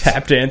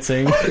 Tap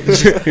dancing.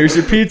 Here's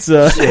your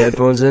pizza.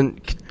 Headphones in.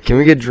 Can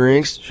we get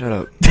drinks? Shut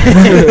up.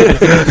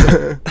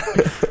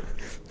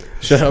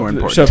 Shut up.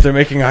 important. Shut up. They're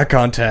making eye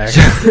contact.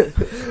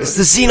 It's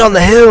the scene on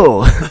the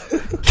hill.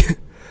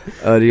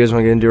 Do you guys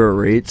want to get into our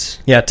rates?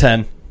 Yeah,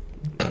 10.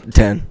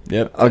 10.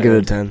 Yep. I'll give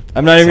it a 10.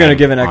 I'm not even going to 10,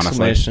 give an honestly.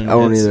 exclamation. I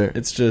won't it's, either.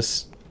 It's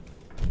just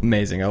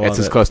amazing. I love It's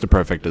as it. close to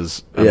perfect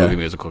as a Yeah. movie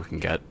musical can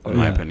get, in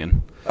my Yeah.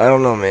 opinion. I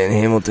don't know, man.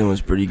 Hamilton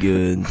was pretty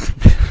good.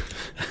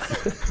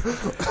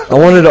 I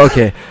wanted to,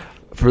 okay,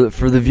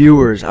 for the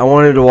viewers, I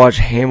wanted to watch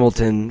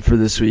Hamilton for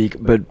this week,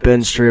 but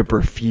Ben straight up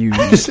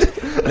refused.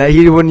 Now,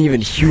 he wouldn't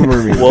even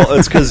humor me. Well,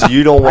 it's because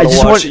you don't I want to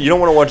just watch. want- You don't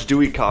want to watch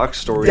Dewey Cox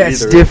story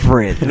That's either.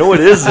 different. No, it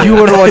isn't. You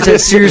want to watch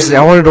that? Seriously,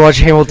 I wanted to watch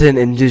Hamilton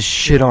and just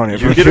shit on it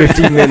for You get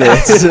 50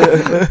 minutes.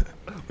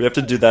 We have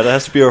to do that. It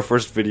has to be our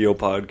first video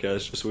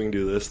podcast, just so we can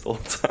do this the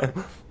whole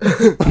time.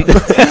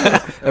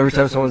 Every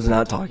time someone's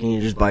not talking,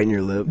 you're just biting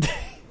your lip.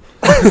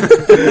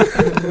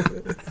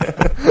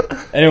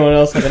 Anyone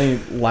else have any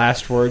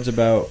last words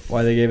about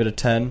why they gave it a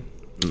 10?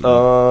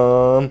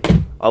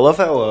 I love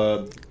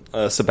how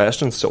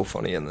Sebastian's so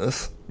funny in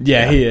this.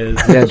 Yeah, he is.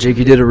 Yeah, Jake,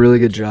 you did a really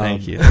good job.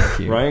 Thank you. Thank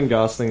you. Ryan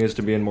Gosling is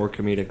to be in more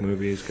comedic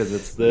movies because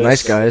it's this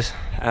Nice guys.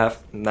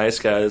 half nice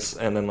guys,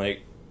 and then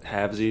like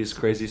halvesies,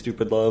 crazy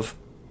stupid love.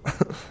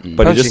 I've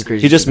But seen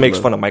Crazy he just Stupid makes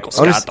Love. fun of Michael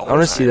I wanna Scott the I whole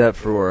want time. to see that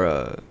for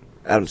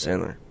Adam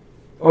Sandler.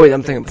 Oh wait,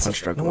 I'm thinking of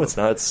Punch Drunk Love. No, it's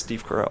not. It's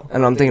Steve Carell. I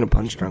know, I'm thinking of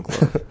Punch Drunk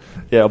Love.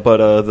 Yeah, but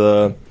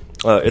the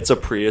it's a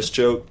Prius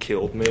joke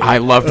killed me. I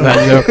loved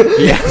that joke.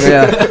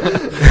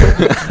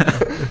 Yeah.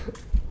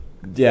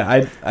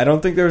 Yeah, I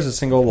don't think there was a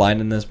single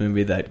line in this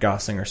movie that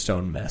Gosling or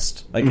Stone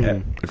missed. Like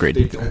Agreed.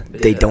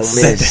 They don't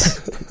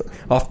miss.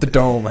 off the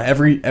dome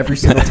every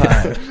single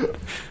time.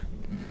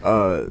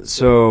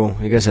 So,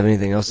 you guys have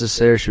anything else to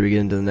say, or should we get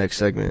into the next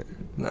segment?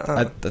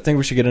 I think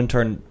we should get into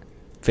our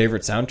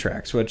favorite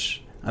soundtracks,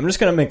 which I'm just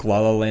gonna make La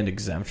La Land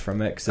exempt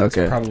from it because it's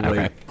Okay. probably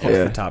Okay. close to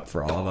Yeah. the top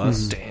for all of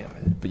us. Damn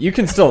it. But you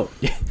can still.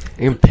 You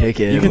can pick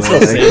it. You can but, still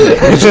like, say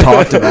it. We just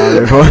talked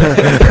about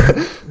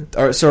it.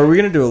 So are we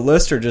gonna do a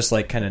list or just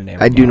like kind of name?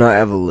 I them do off? not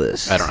have a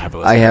list. I don't have a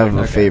list I have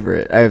either. a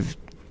favorite. I have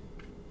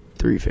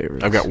 3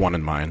 favorites. I've got one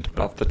in mind.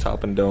 But Off the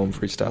top and dome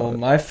freestyle. Well,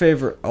 my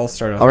favorite. I'll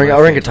start off. I'll rank my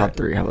a favorite. top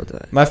 3. How about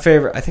that? My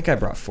favorite. I think I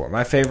brought 4.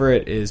 My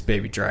favorite is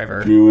Baby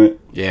Driver.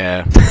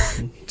 yeah.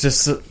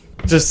 Just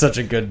such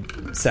a good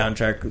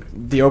soundtrack.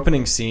 The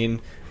opening scene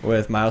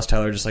with Miles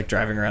Teller just like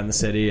driving around the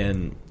city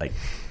and like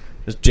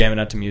just jamming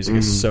out to music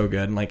is so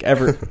good. And like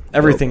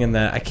everything in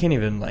that, I can't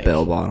even like.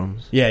 Bell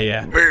bottoms. Yeah,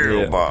 yeah.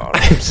 Yeah.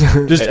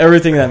 Just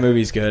everything in that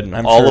movie's good. And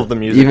I'm All sure, of the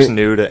music's Even-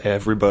 new to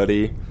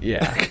everybody.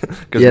 Yeah. 'Cause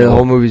Yeah, we the whole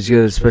all- movie's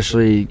good,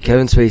 especially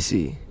Kevin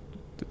Spacey.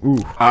 Ooh.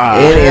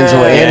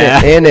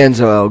 And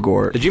Ansel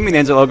Elgort. Did you mean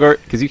Ansel Elgort?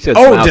 Because you said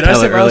Oh, Miles did I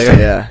say Teller Miles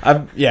earlier.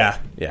 Teller? Yeah.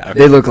 Yeah.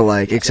 They look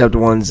alike, except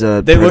one's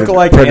a They look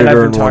alike, and I've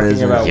Predator been one talking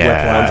isn't. about Yeah.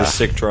 One's a Whiplash.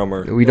 sick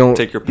drummer. We don't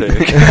Take your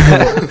pick.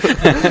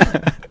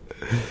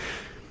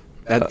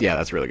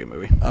 That's a really good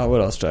movie.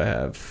 What else do I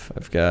have?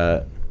 I've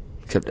got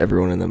except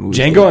everyone in the movie.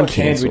 Django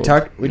Unchained. We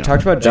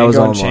talked about That was Django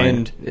online.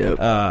 Unchained.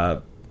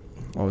 Yep.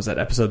 What was that?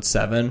 Episode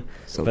 7.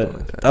 Something But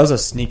like that. that was a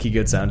sneaky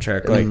good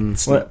soundtrack. Like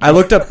when I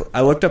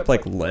looked up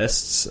like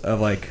lists of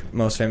like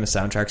most famous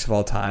soundtracks of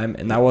all time,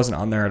 and that wasn't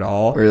on there at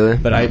all. Really?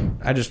 But I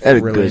just It had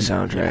a really good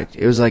soundtrack.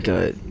 It was like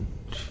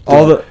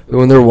all the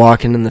when they're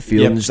walking in the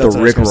field, Yep, and just that's the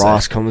what I was Rick gonna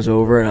Ross say. comes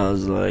over, and I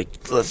was like,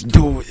 "Let's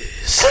do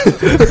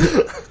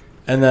this."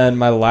 And then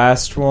my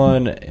last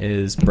one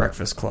is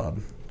Breakfast Club.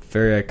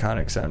 Very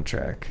iconic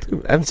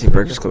soundtrack. I haven't seen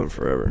Breakfast Club in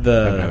forever.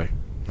 The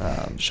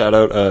Shout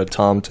out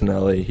Tom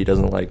Tonelli. He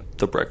doesn't like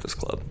The Breakfast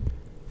Club.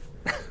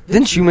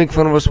 Didn't you make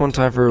fun of us one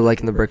time for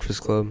liking the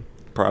Breakfast Club?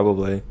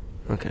 Probably.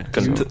 Okay.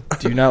 Couldn't-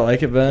 do you not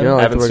like it, Ben? You don't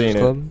like haven't the seen Breakfast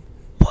it.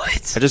 Club?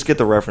 What? I just get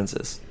the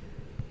references.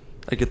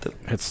 I get the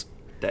It's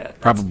dad.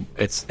 probably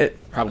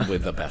probably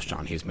the best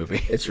John Hughes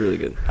movie. It's really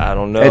good. I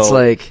don't know. It's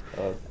like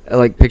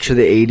picture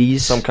the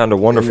 '80s. Some Kind of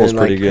Wonderful is and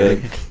then, pretty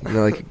good.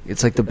 Like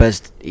it's like the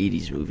best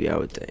 '80s movie, I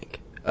would think,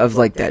 of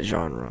like that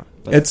genre.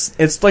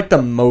 It's like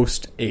the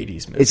most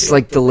 80s movie. It's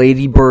like the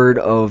Lady Bird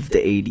of the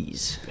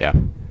 '80s. Yeah.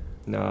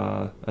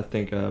 Nah, I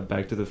think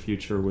Back to the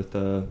Future with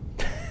the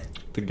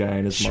guy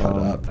and his Shut mom.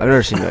 up. I've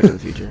never seen Back to the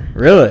Future.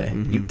 Really?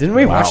 Mhm. Didn't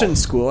we watch Wow. it in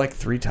school like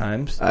 3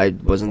 times? I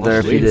wasn't there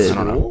if you did. I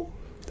don't know.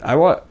 I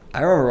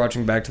remember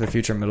watching Back to the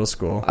Future in middle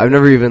school. I've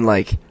never even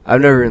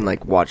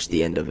watched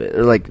the end of it,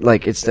 or like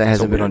that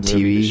hasn't been on weird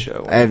movie TV.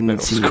 show I haven't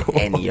middle seen school.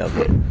 any of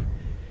it,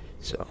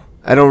 so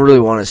I don't really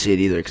want to see it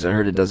either because I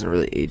heard it doesn't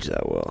really age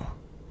that well.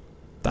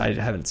 I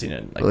haven't seen it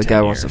in like But the 10 guy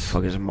years. wants to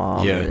fuck his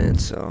mom Yeah. in it,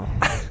 so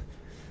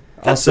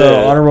Also,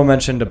 it. honorable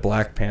mention to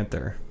Black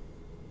Panther.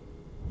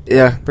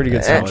 yeah, Pretty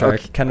good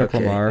soundtrack. Kendrick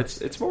Lamar.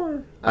 It's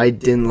more. I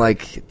didn't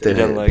like the You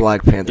didn't like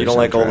Black Panther. You don't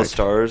like all the soundtrack.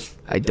 stars.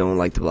 I don't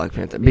like the Black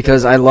Panther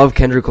because I love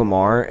Kendrick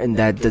Lamar, and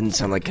that didn't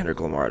sound like Kendrick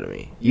Lamar to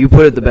me. You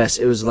put it the best.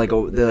 It was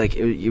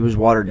it was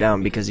watered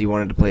down because he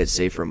wanted to play it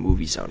safe for a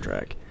movie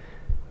soundtrack.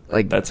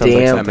 Like That sounds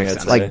like damn, something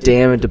I'd like say.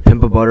 damn, and To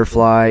Pimp a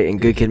Butterfly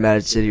and Good Kid,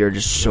 Mad City are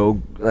just so,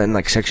 and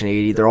like Section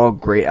 80, they're all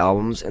great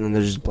albums. And then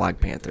there's just Black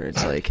Panther.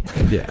 It's like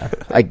Yeah.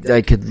 I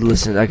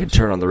could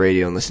turn on the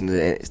radio and listen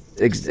to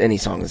any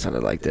song that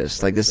sounded like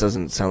this. Like this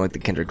doesn't sound like the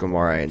Kendrick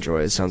Lamar I enjoy.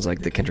 It sounds like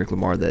the Kendrick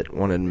Lamar that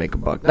wanted to make a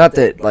buck. Not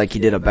that like he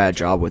did a bad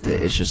job with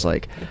it. It's just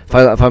like if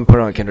I'm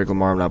putting on Kendrick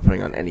Lamar, I'm not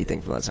putting on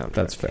anything from that soundtrack.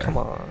 That's fair. Come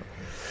on.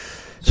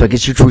 So I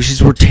guess your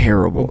choices were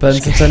terrible. Ben,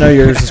 since I know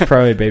yours is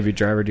probably Baby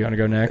Driver, do you want to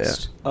go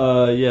next?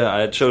 Yeah,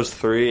 I chose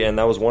 3, and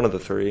that was one of the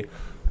 3.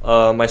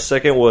 My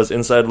second was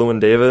Inside Llewyn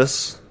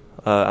Davis.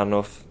 I don't know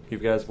if you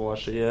guys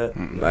watched it yet.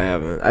 I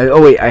haven't.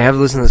 I have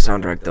listened to the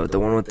soundtrack though. The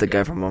one with the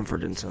guy from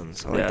Mumford and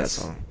Sons. I like that Yes.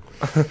 song.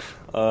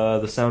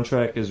 The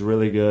soundtrack is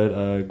really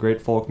good.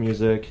 Great folk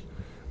music.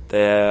 They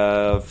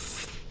have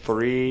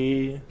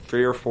three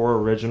or 4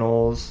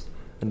 originals,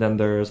 and then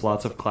there's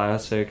lots of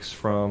classics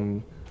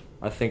from,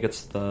 I think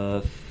it's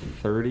the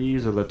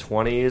 30s or the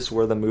 20s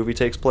where the movie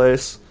takes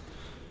place.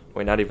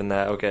 Wait, not even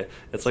that. Okay,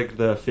 it's like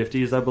the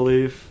 50s, I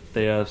believe.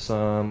 They have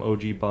some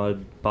OG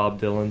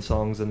Bob Dylan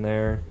songs in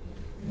there,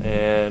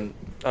 and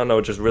I don't know,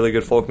 just really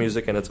good folk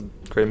music, and it's a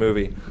great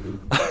movie.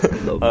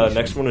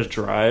 Next one is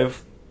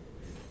Drive.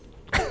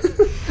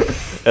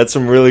 Had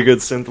some really good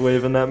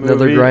synthwave in that movie.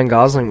 Another Ryan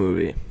Gosling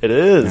movie. It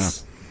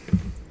is.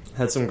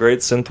 Had some great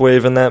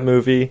synthwave in that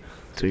movie.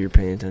 So you're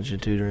paying attention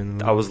to during the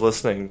movie. I was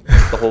listening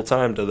the whole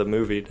time to the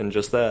movie and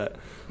just that.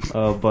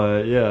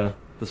 But yeah,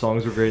 the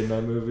songs were great in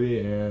that movie,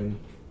 and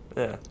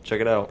yeah,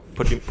 check it out.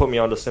 Put me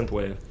on to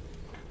synthwave.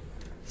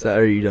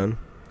 Are you done?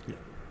 Yeah.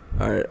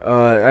 All right.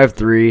 I have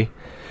 3.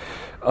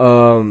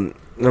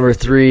 Number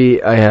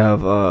 3, I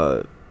have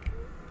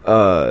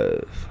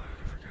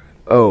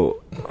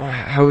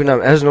how we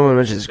not? As no one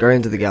mentioned, it's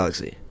Guardians of the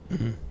Galaxy.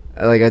 Mm-hmm.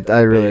 I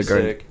really Basic.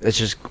 agree. It's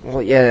just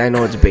I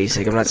know it's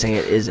basic. I'm not saying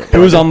it isn't. It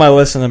was on my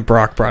list, and then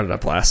Brock brought it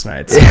up last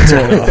night. So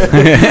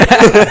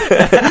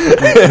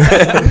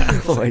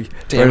like,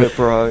 Damn it,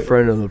 Brock.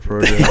 friend of the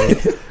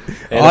program.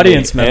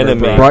 Audience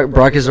member, Brock.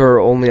 Brock is our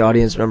only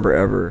audience member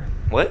ever.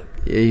 What?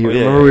 Yeah, you Oh, yeah,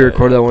 remember we yeah,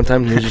 recorded yeah. that one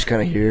time? He was just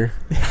kind of here.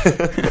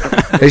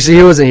 Actually,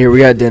 he wasn't here. We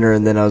got dinner,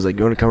 and then I was like,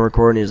 "You want to come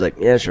record?" And he was like,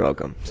 "Yeah, sure, I'll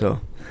come." So,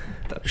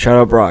 shout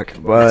out Brock.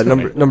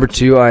 Number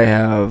 2, I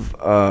have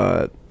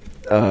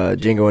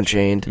Django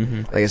Unchained.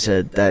 Mm-hmm. Like I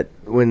said, that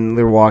when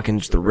they're walking,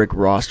 just the Rick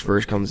Ross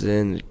verse comes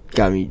in, it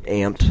got me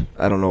amped.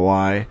 I don't know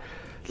why.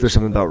 There's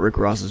something about Rick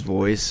Ross's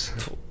voice.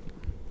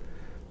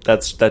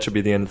 that should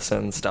be the end of the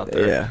sentence. Stop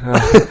there. Yeah.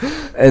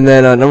 And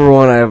then number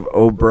 1, I have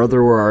 "Oh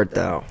Brother, Where Art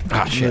Thou."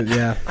 Ah, shit.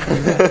 Yeah.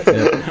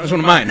 That was one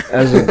of mine.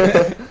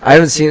 I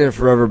haven't seen it in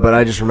forever, but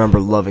I just remember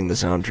loving the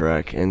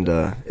soundtrack, and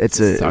it's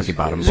a Soggy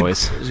Bottom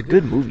Boys. It was a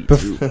good movie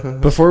too.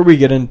 Before we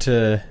get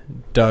into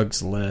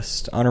Doug's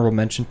list, honorable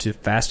mention to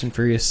Fast and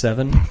Furious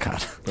 7.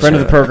 God. Friend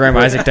of the program,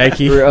 Isaac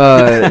Dikey.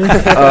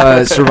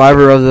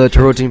 Survivor of the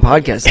Turbo Team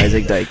podcast,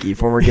 Isaac Dikey,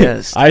 former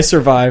guest. I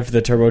survived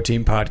the Turbo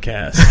Team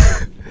podcast.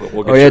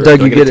 We'll Oh yeah,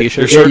 Doug, you get get a it.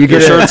 t-shirt. Yeah, you Your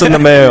get shirt's it. in the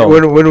mail.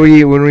 When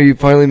we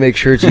finally make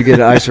shirts, you get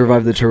an "I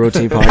Survived the Turbo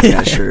Team"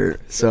 podcast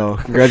shirt. So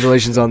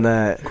congratulations on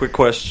that. Quick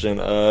question: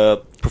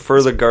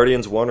 prefer the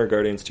Guardians 1 or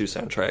Guardians 2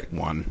 soundtrack?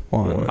 One.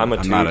 I'm a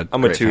I'm 2. not a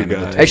I'm a great 2 fan of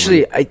guy. the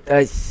Actually, I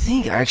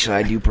think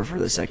I do prefer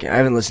the second. I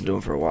haven't listened to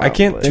him for a while. I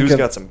can't but- think 2's of-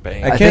 got some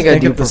bang. I think I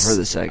do prefer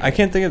the second. I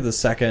can't think of the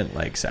second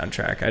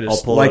soundtrack. I I'll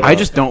just pull like. it up. I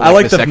just don't I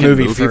like the the second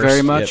movie movie first, very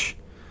yep. much.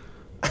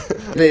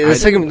 The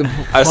second, the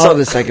plot saw- of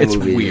the second It's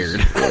movie.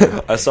 weird.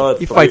 I saw it.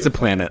 He fights a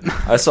planet.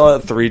 I saw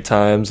it 3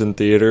 times in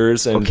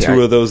theaters, and Okay,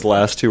 2 of those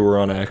last 2 were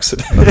on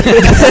accident.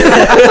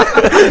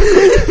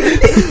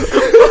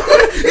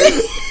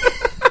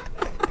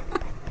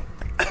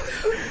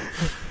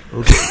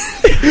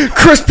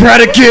 Chris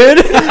Pratt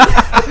kid.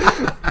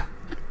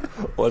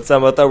 One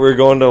time I thought we were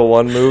going to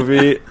one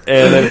movie,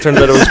 and then it turns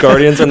out it was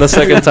Guardians. And the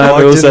second time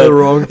Walked it was into at the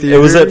wrong it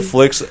was at theater.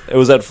 Flick's. It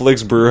was at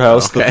Flick's Brew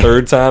House. The Okay.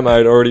 third time I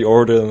had already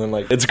ordered, and then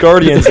like it's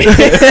Guardians. So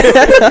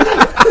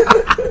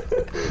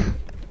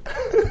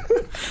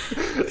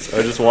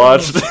I just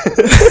watched.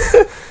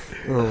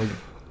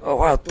 Oh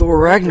wow, Thor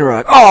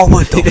Ragnarok. Oh,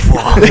 what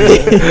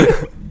the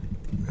fuck?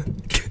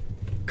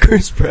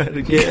 Chris Pratt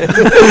again.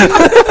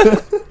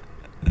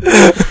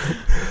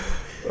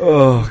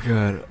 Oh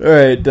god. All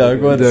right, Doug.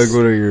 Doug,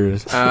 what are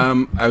yours?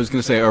 I was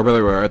gonna say, "Oh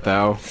Brother, Where Art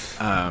Thou?"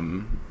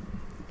 And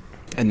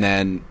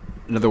then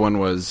another one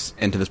was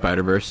Into the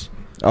Spider-Verse.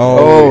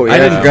 Oh, yeah, I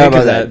didn't forgot think about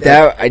of that.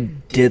 that. I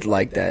did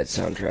like that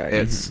soundtrack.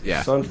 It's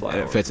yeah,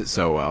 Sunflower. It fits it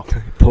so well.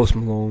 Post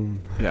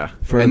Malone, Yeah,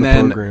 friend and of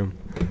the then program.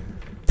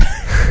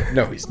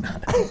 No, he's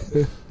not.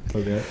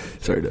 Okay.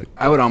 Sorry, Doug.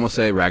 I would almost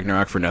say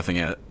Ragnarok for nothing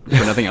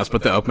else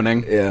but the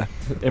opening. Yeah.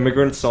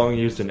 Immigrant song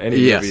used in any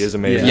Yes. movie is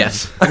amazing.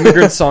 Yes.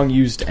 Immigrant song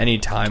used any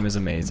time is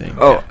amazing.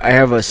 Oh, I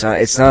have a sound.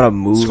 It's not a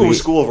movie.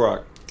 School of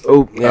Rock.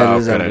 Oh, yeah, Oh,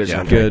 this is a good, good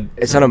yeah. soundtrack. Good.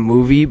 It's not a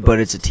movie, but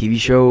it's a TV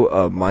show,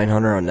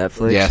 Mindhunter on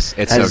Netflix. Yes,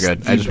 it's Has so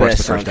good. The I just watched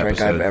best the first soundtrack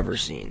episode. I've ever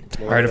seen.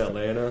 Right, if-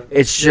 Atlanta.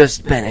 It's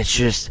just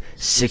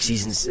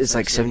 60s and it's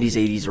like 70s,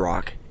 80s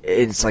rock.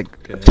 It's like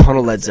a ton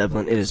of Led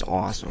Zeppelin. It is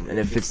awesome, and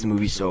it fits the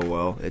movie so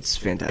well. It's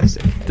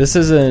fantastic. This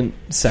isn't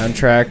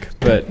soundtrack,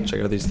 but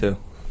Check out these 2.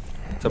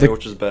 Tell The- me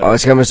which is better. Oh,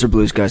 it's got Mr.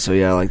 Blue Sky, so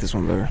yeah, I like this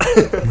one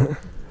better.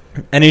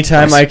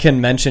 anytime I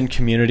can mention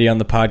Community on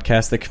the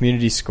podcast, the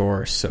Community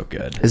score is so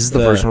good. This is the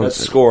first one. That's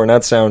score,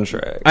 not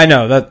soundtrack. I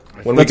know that.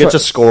 When we that's get what- to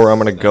score, I'm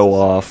gonna go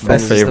off my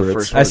This is the favorites.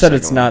 first I said or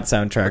it's second not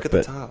Look soundtrack, at the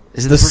but top.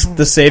 Is it the the first one?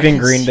 the Saving I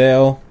can see-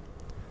 Greendale,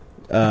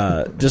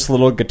 just a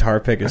little guitar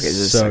pick is Okay, this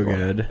is so the second one.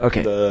 good.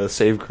 Okay. The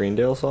Save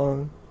Greendale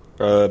song,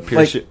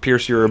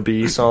 Pierce You're a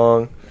Bee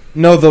song.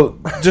 No,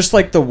 just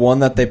like the one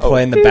that they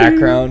play in the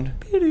background.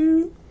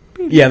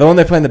 Yeah, the one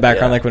they play in the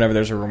background, Yeah. like whenever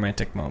there's a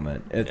romantic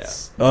moment.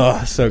 It's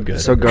so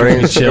good. So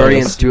Guardians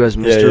Chills. 2 has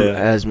Yeah.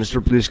 as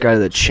Mr. Blue Sky,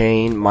 The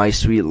Chain, My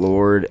Sweet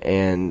Lord,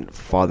 and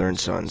Father and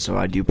Son. So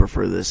I do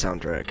prefer this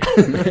soundtrack.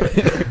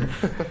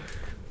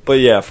 But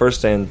yeah,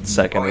 first and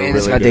second are and really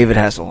it's got good. David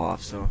Hasselhoff.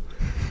 So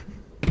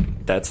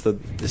That's the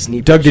this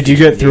neat. Doug, did you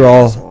get through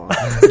all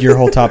your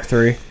whole top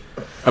 3?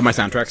 Of my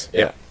soundtracks.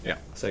 yeah. Yeah.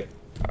 Second.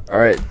 All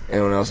right.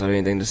 Anyone else have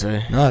anything to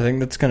say? No, I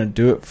think that's gonna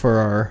do it for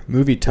our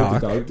movie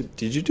talk.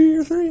 Did you do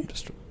your 3?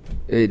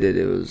 It did.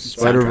 It was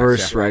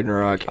Spider-Verse, yeah.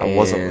 Ragnarok, I and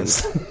wasn't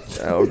listening.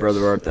 Oh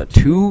Brother Art Thou.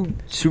 2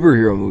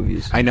 superhero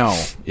movies. I know.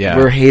 Yeah.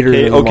 We're haters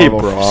Okay, of the okay,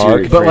 Marvel Brock.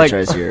 series But, like-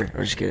 franchise here.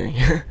 I'm just kidding.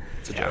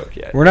 It's a joke.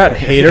 Yeah. We're not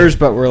haters,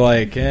 but we're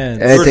like,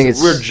 I think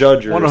it's we're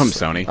judgers. One of them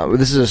Sony.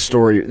 this is a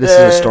story. This is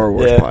a Star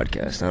Wars Yeah.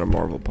 podcast, not a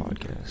Marvel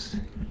podcast.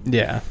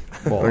 yeah.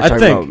 Well, We're I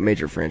talking about think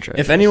major franchises.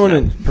 if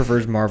anyone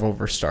prefers Marvel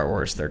versus Star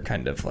Wars, they're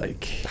kind of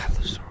like, I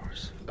love Star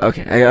Wars.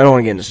 Okay, I don't want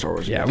to get into Star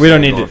Wars. yeah, because we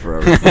don't it's need going to.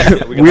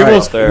 forever. We can we stop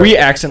almost there. we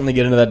accidentally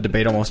get into that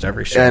debate almost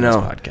every show I on this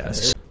know.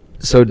 podcast.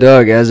 So,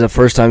 Doug, as a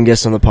first-time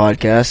guest on the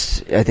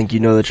podcast, I think you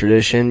know the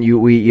tradition. You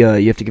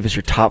have to give us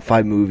your top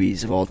 5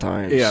 movies of all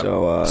time. Yeah.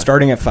 So,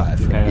 Starting at 5.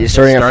 you're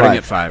starting Starting at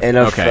at 5. And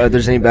if Okay.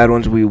 there's any bad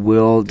ones, we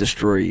will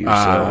destroy you. So,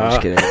 I'm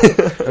just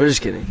kidding. I'm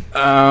just kidding.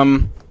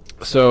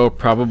 So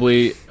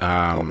probably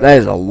That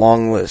is a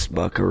long list,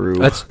 Buckaroo.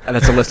 that's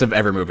a list of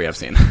every movie I've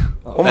seen.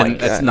 Oh my And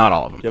That's God. not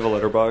all of them. You have a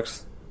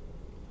letterbox?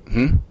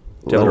 Hmm? Do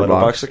you have a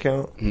letterbox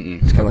account?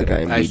 Mm-mm. It's kind of like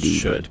I IMDb,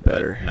 should, but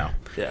better. No.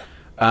 Yeah.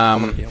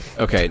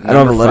 Okay. I don't have a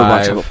number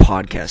letterbox. I five- have a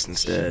podcast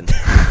instead.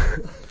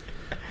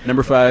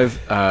 Number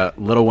 5,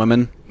 Little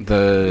Women.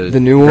 The The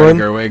new Greta one?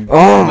 Gerwig, Oh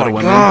Little my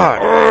Women.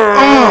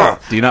 god!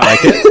 Do you not like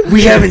it?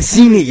 We haven't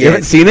seen it yet. You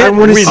haven't seen it? I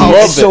want to see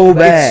it so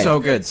bad. It's so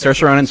good.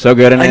 Saoirse Ronan's so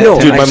good in it. I know.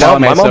 Dude, my Timothée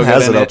mom Chalamet's so good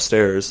has it in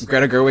upstairs.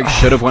 Greta Gerwig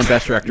should have won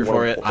Best Director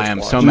for it. I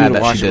am so You mad need to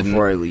that watch she it didn't.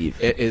 before I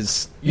leave. It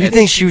is. You it's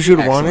think she should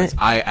have won excellent. it?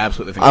 I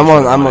absolutely think I'm she on.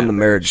 should have I'm won on the it.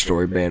 Marriage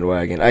Story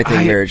bandwagon. I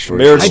think Marriage Story.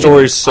 Marriage is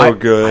Story is so I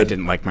good.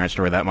 didn't like Marriage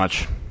Story that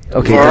much.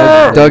 Okay,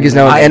 Doug is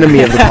now an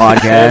enemy of the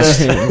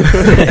podcast.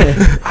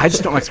 I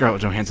just don't like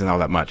Scarlett Johansson all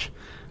that much.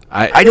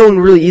 I don't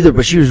really either,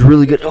 but she was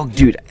really good. Oh,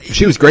 dude,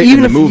 She was great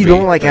even in the if movie. you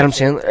don't like Adam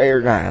Sandler, or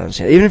not Adam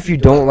Sandler, even if you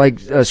don't like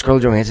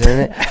Scarlett Johansson in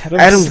it,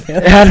 Sandler.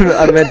 Adam,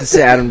 I meant to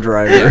say Adam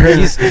Driver.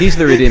 He's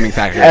the redeeming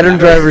factor. in Adam that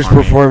Driver's for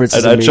me. performance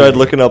is I amazing. tried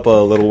looking up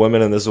Little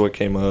Women, and this is what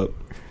came up.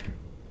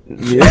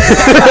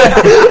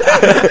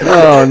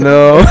 Oh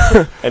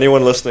no!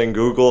 Anyone listening,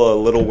 Google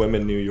Little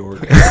Women New York.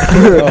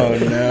 Oh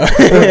no.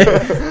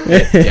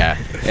 Yeah,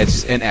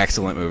 it's an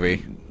excellent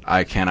movie.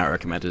 I cannot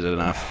recommend it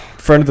enough.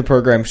 Friend of the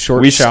program,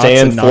 Short We Shots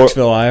stand in for-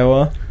 Knoxville,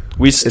 Iowa.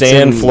 We It's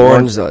stand in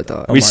Florence. Lawrenceville, I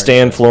thought. We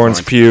stand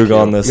Florence Pugh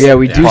on this. Yeah,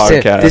 we do.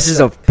 podcast. This is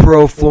a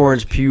pro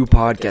Florence Pugh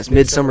podcast.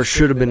 Midsummer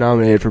should have been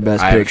nominated for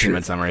Best I haven't seen Picture.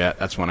 Midsummer yet.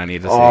 That's one I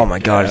need to see. Oh my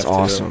god, it's have to.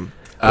 awesome.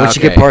 Once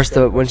you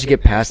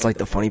get past like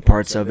the funny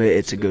parts of it,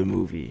 it's a good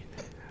movie.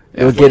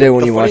 You'll The get it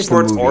when the you funny watch the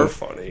parts movie. are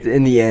funny.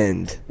 In the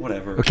end.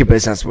 Whatever. Okay, but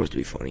it's not supposed to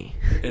be funny.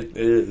 It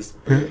is.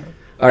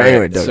 All right,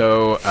 anyway, Doug.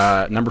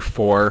 So number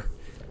 4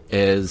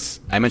 is,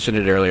 I mentioned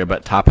it earlier,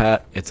 but Top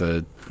Hat. It's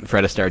a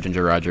Fred Astaire,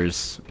 Ginger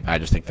Rogers. I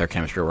just think their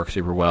chemistry works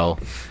super well.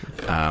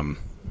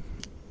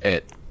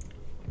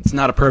 It's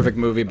not a perfect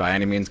movie by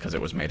any means because it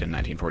was made in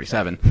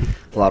 1947.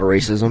 A lot of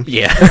racism.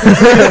 Yeah.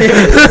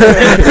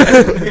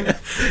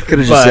 Could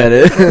have just said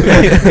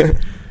it.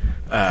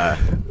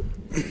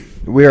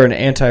 We are an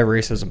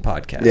anti-racism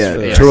podcast. Yeah, for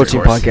the the Turbo of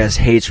Team course. podcast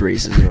hates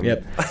racism.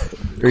 Yep.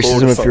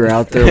 Racism, if you're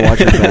out there, watch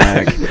your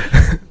back.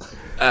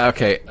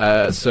 Okay,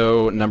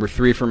 so number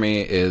 3 for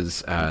me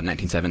is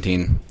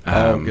 1917.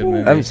 Good movie.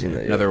 I haven't seen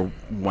that yet. Another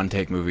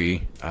one-take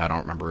movie. I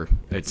don't remember.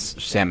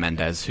 It's Sam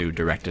Mendes who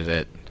directed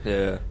it.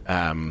 Yeah.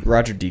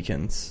 Roger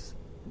Deakins,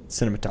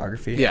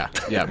 cinematography. Yeah.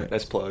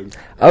 Nice plug.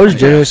 I was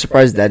genuinely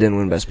surprised that didn't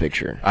win Best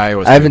Picture. I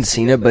haven't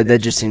seen it, but that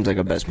just seems like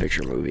a Best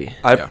Picture movie.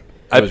 It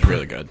was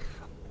really good.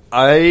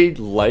 I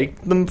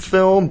liked the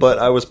film, but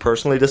I was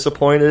personally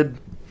disappointed,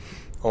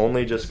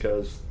 only just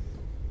because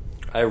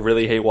I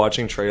really hate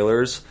watching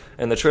trailers,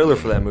 and the trailer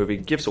for that movie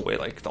gives away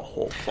like the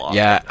whole plot.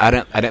 Yeah, I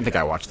didn't think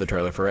I watched the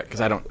trailer for it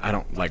because I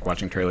don't like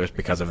watching trailers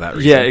because of that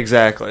reason. Yeah,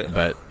 exactly.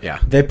 But yeah,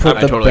 They put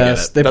I the totally get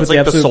best. it. They That's put the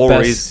like the absolute sole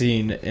best reason-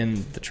 scene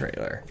in the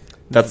trailer.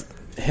 That's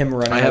Him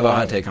running. I have a along.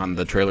 hot take on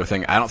the trailer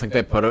thing. I don't think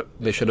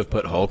they should have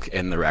put Hulk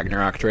in the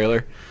Ragnarok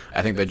trailer.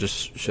 I think they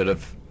just should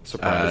have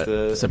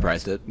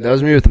surprised it. That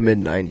was me with the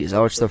mid-90s. I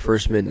watched the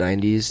first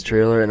mid-90s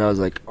trailer, and I was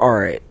like, all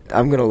right,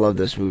 I'm going to love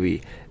this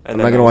movie. I'm And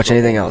not then going to that watch was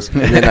anything the else.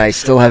 And then I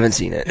still haven't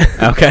seen it.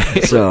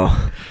 Okay. So,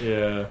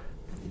 yeah.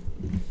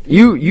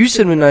 you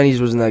said mid-90s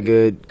wasn't that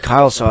good.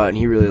 Kyle saw it, and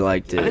he really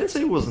liked I didn't it.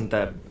 say it wasn't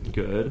that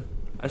good.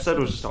 I said it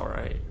was just all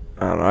right.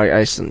 I don't know.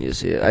 I still need to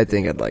see it. I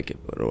think I'd like it.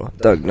 But well.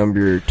 Doug,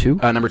 number 2?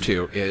 Number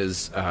 2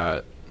 is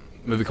a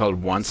movie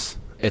called Once.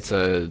 It's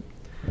a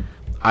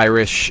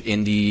Irish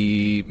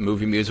indie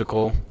movie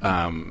musical.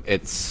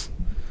 It's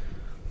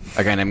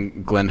a guy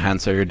named Glenn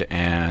Hansard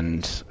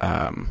and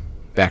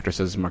the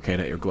actresses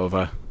Marketa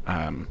Irglova.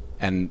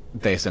 And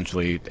they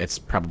essentially, it's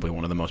probably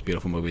one of the most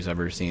beautiful movies I've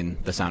ever seen.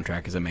 The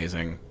soundtrack is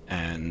amazing.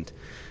 And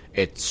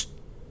it's,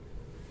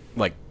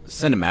 like,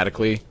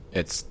 cinematically,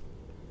 it's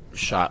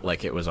shot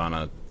like it was on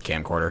a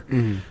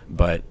camcorder.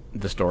 But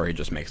the story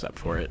just makes up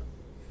for it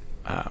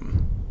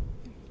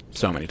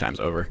so many times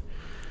over.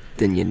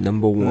 Then your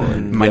number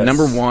 1. My Yes.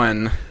 number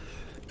 1,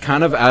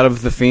 kind of out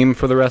of the theme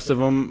for the rest of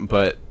them,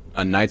 but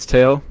A Knight's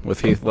Tale with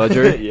Heath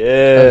Ledger.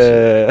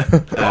 Yeah.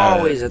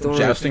 Always at the one-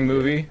 jousting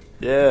movie,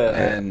 Yeah.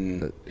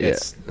 and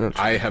it's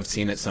I have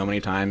seen it so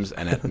many times,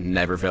 and it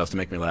never fails to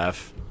make me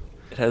laugh.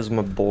 It has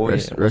my boy.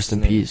 Rest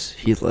in peace,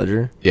 Heath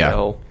Ledger.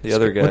 No, the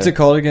other guy. What's it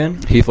called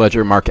again? Heath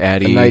Ledger, Mark A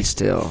Addy, Knight's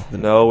Tale.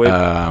 No, it,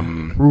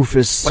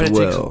 Rufus why did it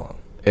take so Sewell. long?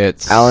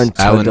 it's Alan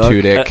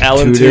Tudyk.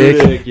 Alan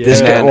Tudyk. Yeah.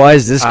 This guy, And, why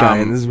is this guy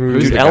in this movie?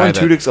 who's Dude, the Alan guy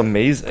that- Tudyk's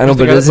amazing. I know, Who's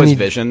the but guy that doesn't plays he-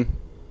 Vision?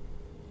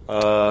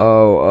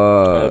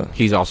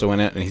 He's also in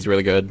it, and he's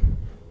really good.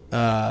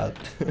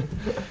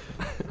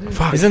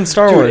 He's in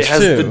Star Dude, Wars it has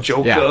too. the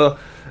Joker Yeah.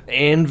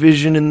 and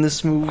Vision in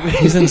this movie.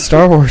 He's in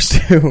Star Wars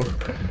too.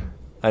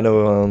 I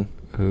know.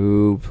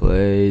 Who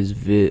plays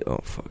Oh,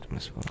 fuck. I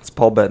misspelled. It's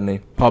Paul Bettany.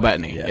 Paul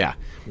Bettany, Yeah. yeah.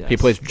 Yes. He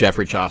plays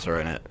Geoffrey Chaucer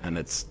in it, and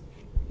it's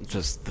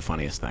just the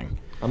funniest thing.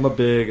 I'm a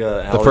big.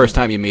 The first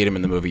time you meet him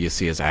in the movie, you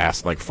see his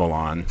ass, like, full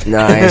on.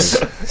 Nice.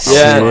 Yeah,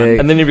 Sick.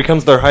 and then he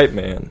becomes their hype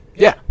man.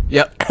 Yeah,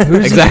 yep,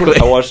 exactly.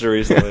 I watched it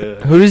recently. Yeah.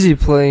 Who does he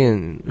play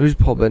in? Who's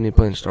Paul Bettany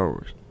playing in Star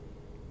Wars?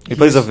 He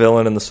plays a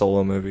villain in the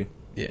Solo movie.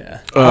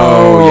 Yeah.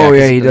 Oh, yeah,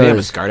 'cause he doesn't have a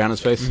does. scar down his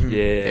face?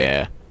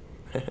 Yeah.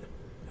 Yeah.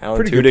 Alan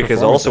Pretty good Tudyk is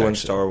performance, also in actually.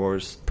 Star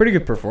Wars. Pretty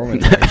good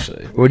performance,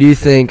 actually. What do you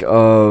think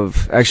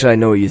of? Actually, I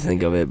know what you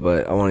think of it,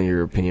 but I want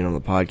your opinion on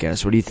the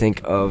podcast. What do you think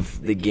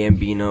of the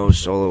Gambino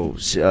solo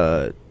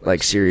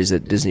series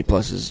that Disney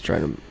Plus is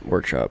trying to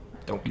workshop?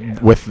 Don't care.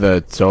 With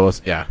the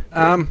solos, yeah.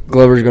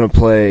 Glover's gonna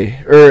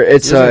play, or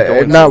it's Isn't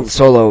going not to.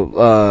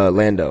 Solo.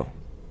 Lando.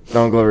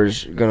 Don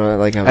Glover's gonna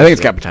like. Have I think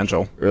it's got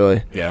potential.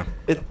 Really. Yeah.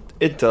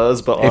 It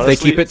does, but If honestly,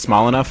 they keep it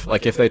small enough,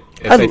 like if they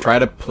try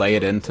to play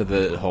it into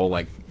the whole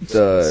like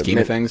scheme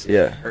of things,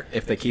 yeah. Or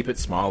if they keep it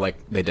small like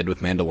they did with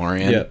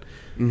Mandalorian,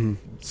 Yeah.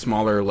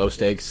 smaller, low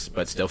stakes,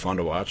 but still fun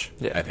to watch.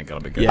 Yeah. I think it'll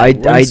be good.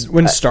 Yeah,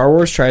 when Star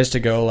Wars tries to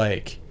go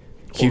like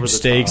Over huge the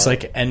stakes, top.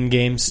 like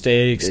Endgame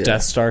stakes, Yeah.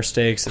 Death Star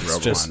stakes, it's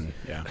Rogue just One,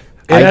 yeah.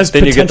 it has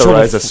then you get the potential to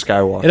Rise of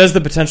Skywalker. It has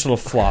the potential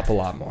to flop a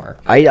lot more.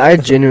 I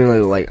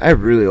genuinely I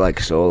really like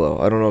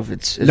Solo. I don't know if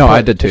it's No,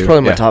 I did too, It's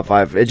probably my yeah. top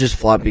 5. It just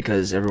flopped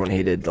because everyone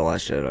hated The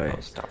Last Jedi.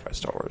 It's top 5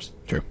 Star Wars.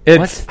 True.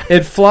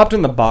 It flopped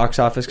in the box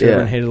office because Yeah.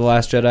 everyone hated The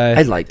Last Jedi.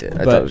 I liked it. I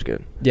But- thought it was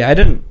good. Yeah, I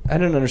didn't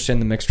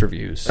understand the mixed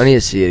reviews. I need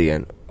to see it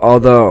again.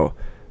 Although,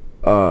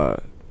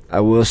 I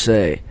will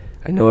say,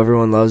 I know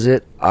everyone loves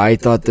it. I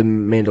thought The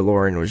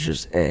Mandalorian was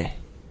just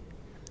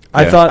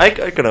I Yeah. thought I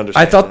could understand.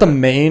 I thought the that.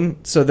 main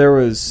there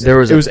was There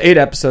was it was 8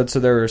 episodes, so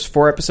there was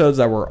 4 episodes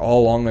that were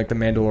all along like the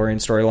Mandalorian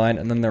storyline,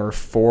 and then there were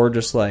 4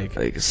 just like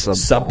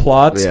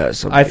subplots. Yeah,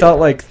 I thought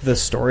like the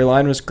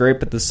storyline was great,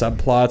 but the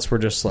subplots were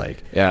just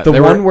like Yeah, the they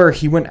one were- where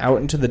he went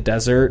out into the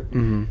desert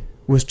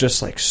was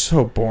just like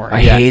so boring.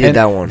 I hated and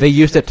that one. They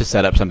used it to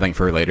set up something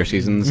for later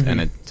seasons,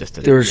 and it just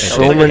didn't. There were it so It was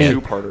didn't like many- a hit.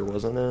 two-parter,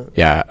 wasn't it?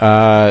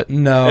 Yeah.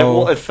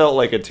 No, It felt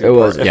like a two. It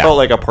was, It yeah. felt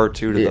like a part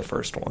 2 to Yeah. the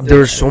first one. There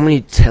was so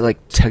many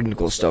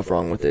technical stuff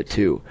wrong with it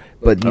too.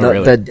 But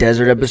really? that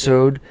desert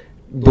episode,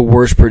 the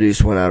worst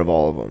produced one out of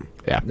all of them.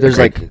 Yeah, There's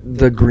agreed. like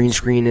the green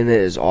screen in it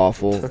is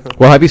awful.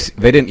 Well,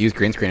 they didn't use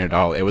green screen at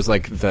all. It was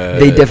like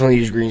They definitely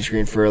use green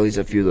screen for at least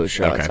a few of those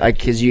shots.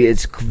 Okay.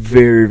 It's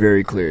very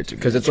very clear. It's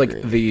because it's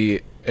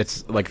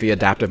like the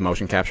adaptive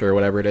motion capture or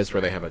whatever it is,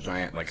 where they have a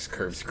giant like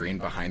curved screen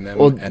behind them,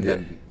 Well, and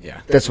then yeah.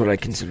 That's what I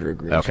consider a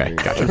green Okay, screen.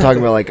 gotcha. I'm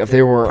talking about like if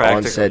they weren't on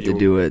Practical, set to you-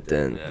 do it,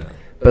 then. Yeah.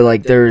 But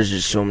like there was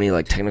just so many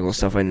like technical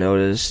stuff I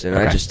noticed, and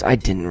Okay. I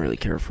didn't really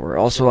care for it.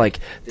 Also, like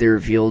they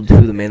revealed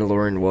who the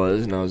Mandalorian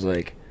was, and I was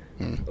like,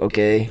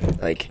 okay,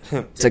 like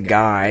it's a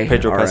guy.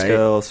 Pedro all right.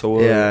 Pascal. So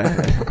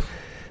Yeah.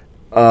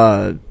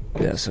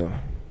 Yeah. So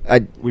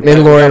we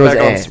Mandalorian was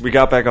back on, we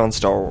got back on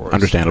Star Wars.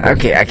 Understandable.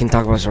 okay. I can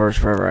talk about Star Wars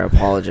forever. I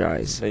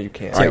apologize. No, you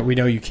can't. yeah, we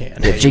know you can.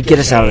 Yeah, Jake, get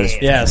us out of this.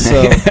 Yeah,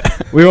 so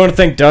we want to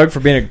thank Doug for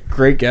being a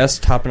great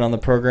guest, hopping on the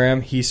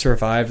program. He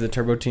survived the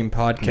Turbo Team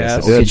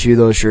podcast. We'll get you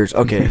those shirts.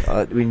 Okay,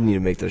 we need to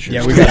make those shirts.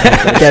 Yeah, we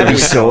got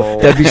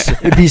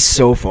it'd be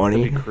so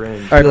funny.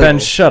 Cringe. All right, Like- Ben,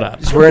 shut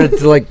up. Just wearing it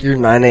to like your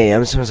 9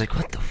 a.m. Someone's like,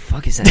 "What the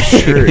fuck is that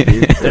shirt,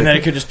 dude?" And then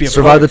it could just be a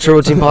Survive the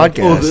Turbo Team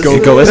podcast.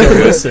 Go listen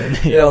to it. listen.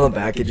 Yeah, on the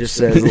back it just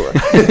says,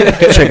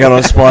 check out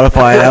on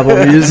Spotify, Apple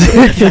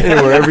Music,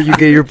 and wherever you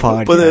get your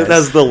podcast. But it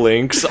has the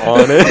links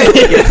on it.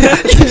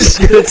 You're just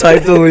gonna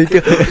type the link.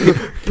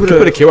 Put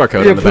a QR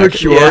code on the put back. a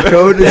QR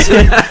code. It's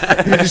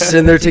like, you're just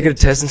sitting there taking a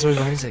test, and someone's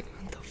behind. He's like,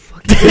 "What the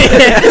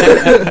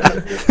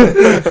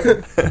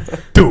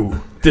fuck?"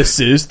 Dude, this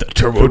is the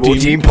Turbo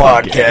Team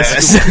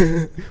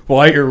podcast.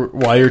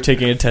 While you're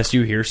taking a test,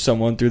 you hear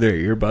someone through their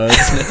earbuds.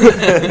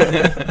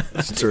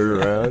 Just turn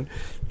around.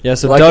 Yeah,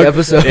 so Like Doug, the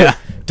episode. Yeah.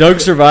 Doug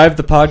survived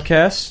the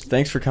podcast.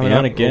 Thanks for coming Yeah.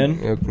 on again.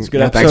 Yeah, It's a good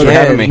yeah, episode. thanks for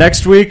having me.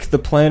 Next week, the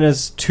plan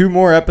is 2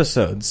 more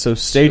episodes, so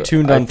stay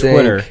tuned on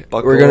Twitter.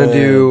 We're gonna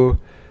do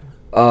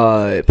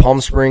Palm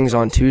Springs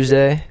on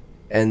Tuesday,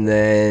 and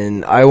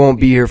then I won't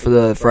be here for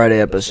the Friday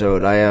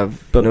episode. I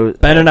have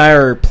But Ben and I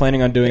are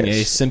planning on doing a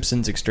Yes.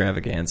 Simpsons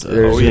extravaganza.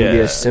 There's gonna be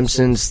yeah. a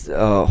Simpsons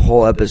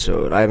whole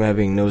episode. I'm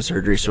having no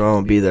surgery, so I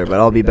won't be there. But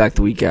I'll be back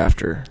the week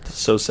after.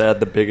 So sad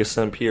the biggest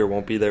simp here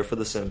won't be there for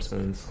The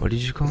Simpsons. What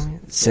did you call me?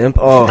 Simp?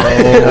 Oh,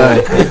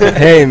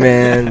 hey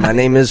man, my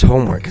name is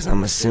Homework because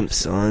I'm a simp,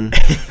 son.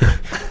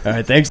 All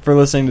right, thanks for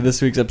listening to this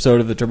week's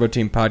episode of the Turbo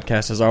Team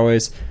podcast. As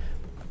always,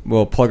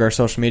 we'll plug our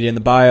social media in the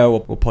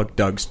bio. We'll plug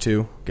Doug's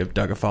too. Give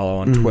Doug a follow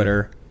on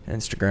Twitter,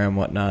 Instagram,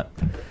 whatnot.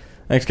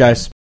 Thanks,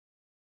 guys.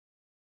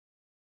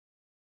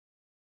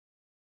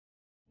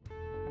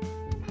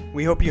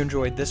 We hope you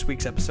enjoyed this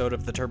week's episode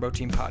of the Turbo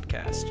Team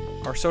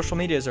podcast. Our social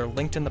medias are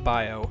linked in the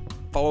bio.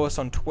 Follow us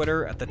on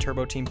Twitter at the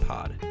Turbo Team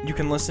Pod. You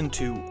can listen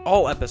to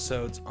all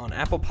episodes on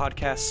Apple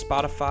Podcasts,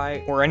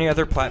 Spotify, or any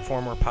other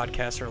platform where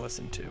podcasts are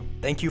listened to.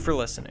 Thank you for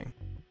listening.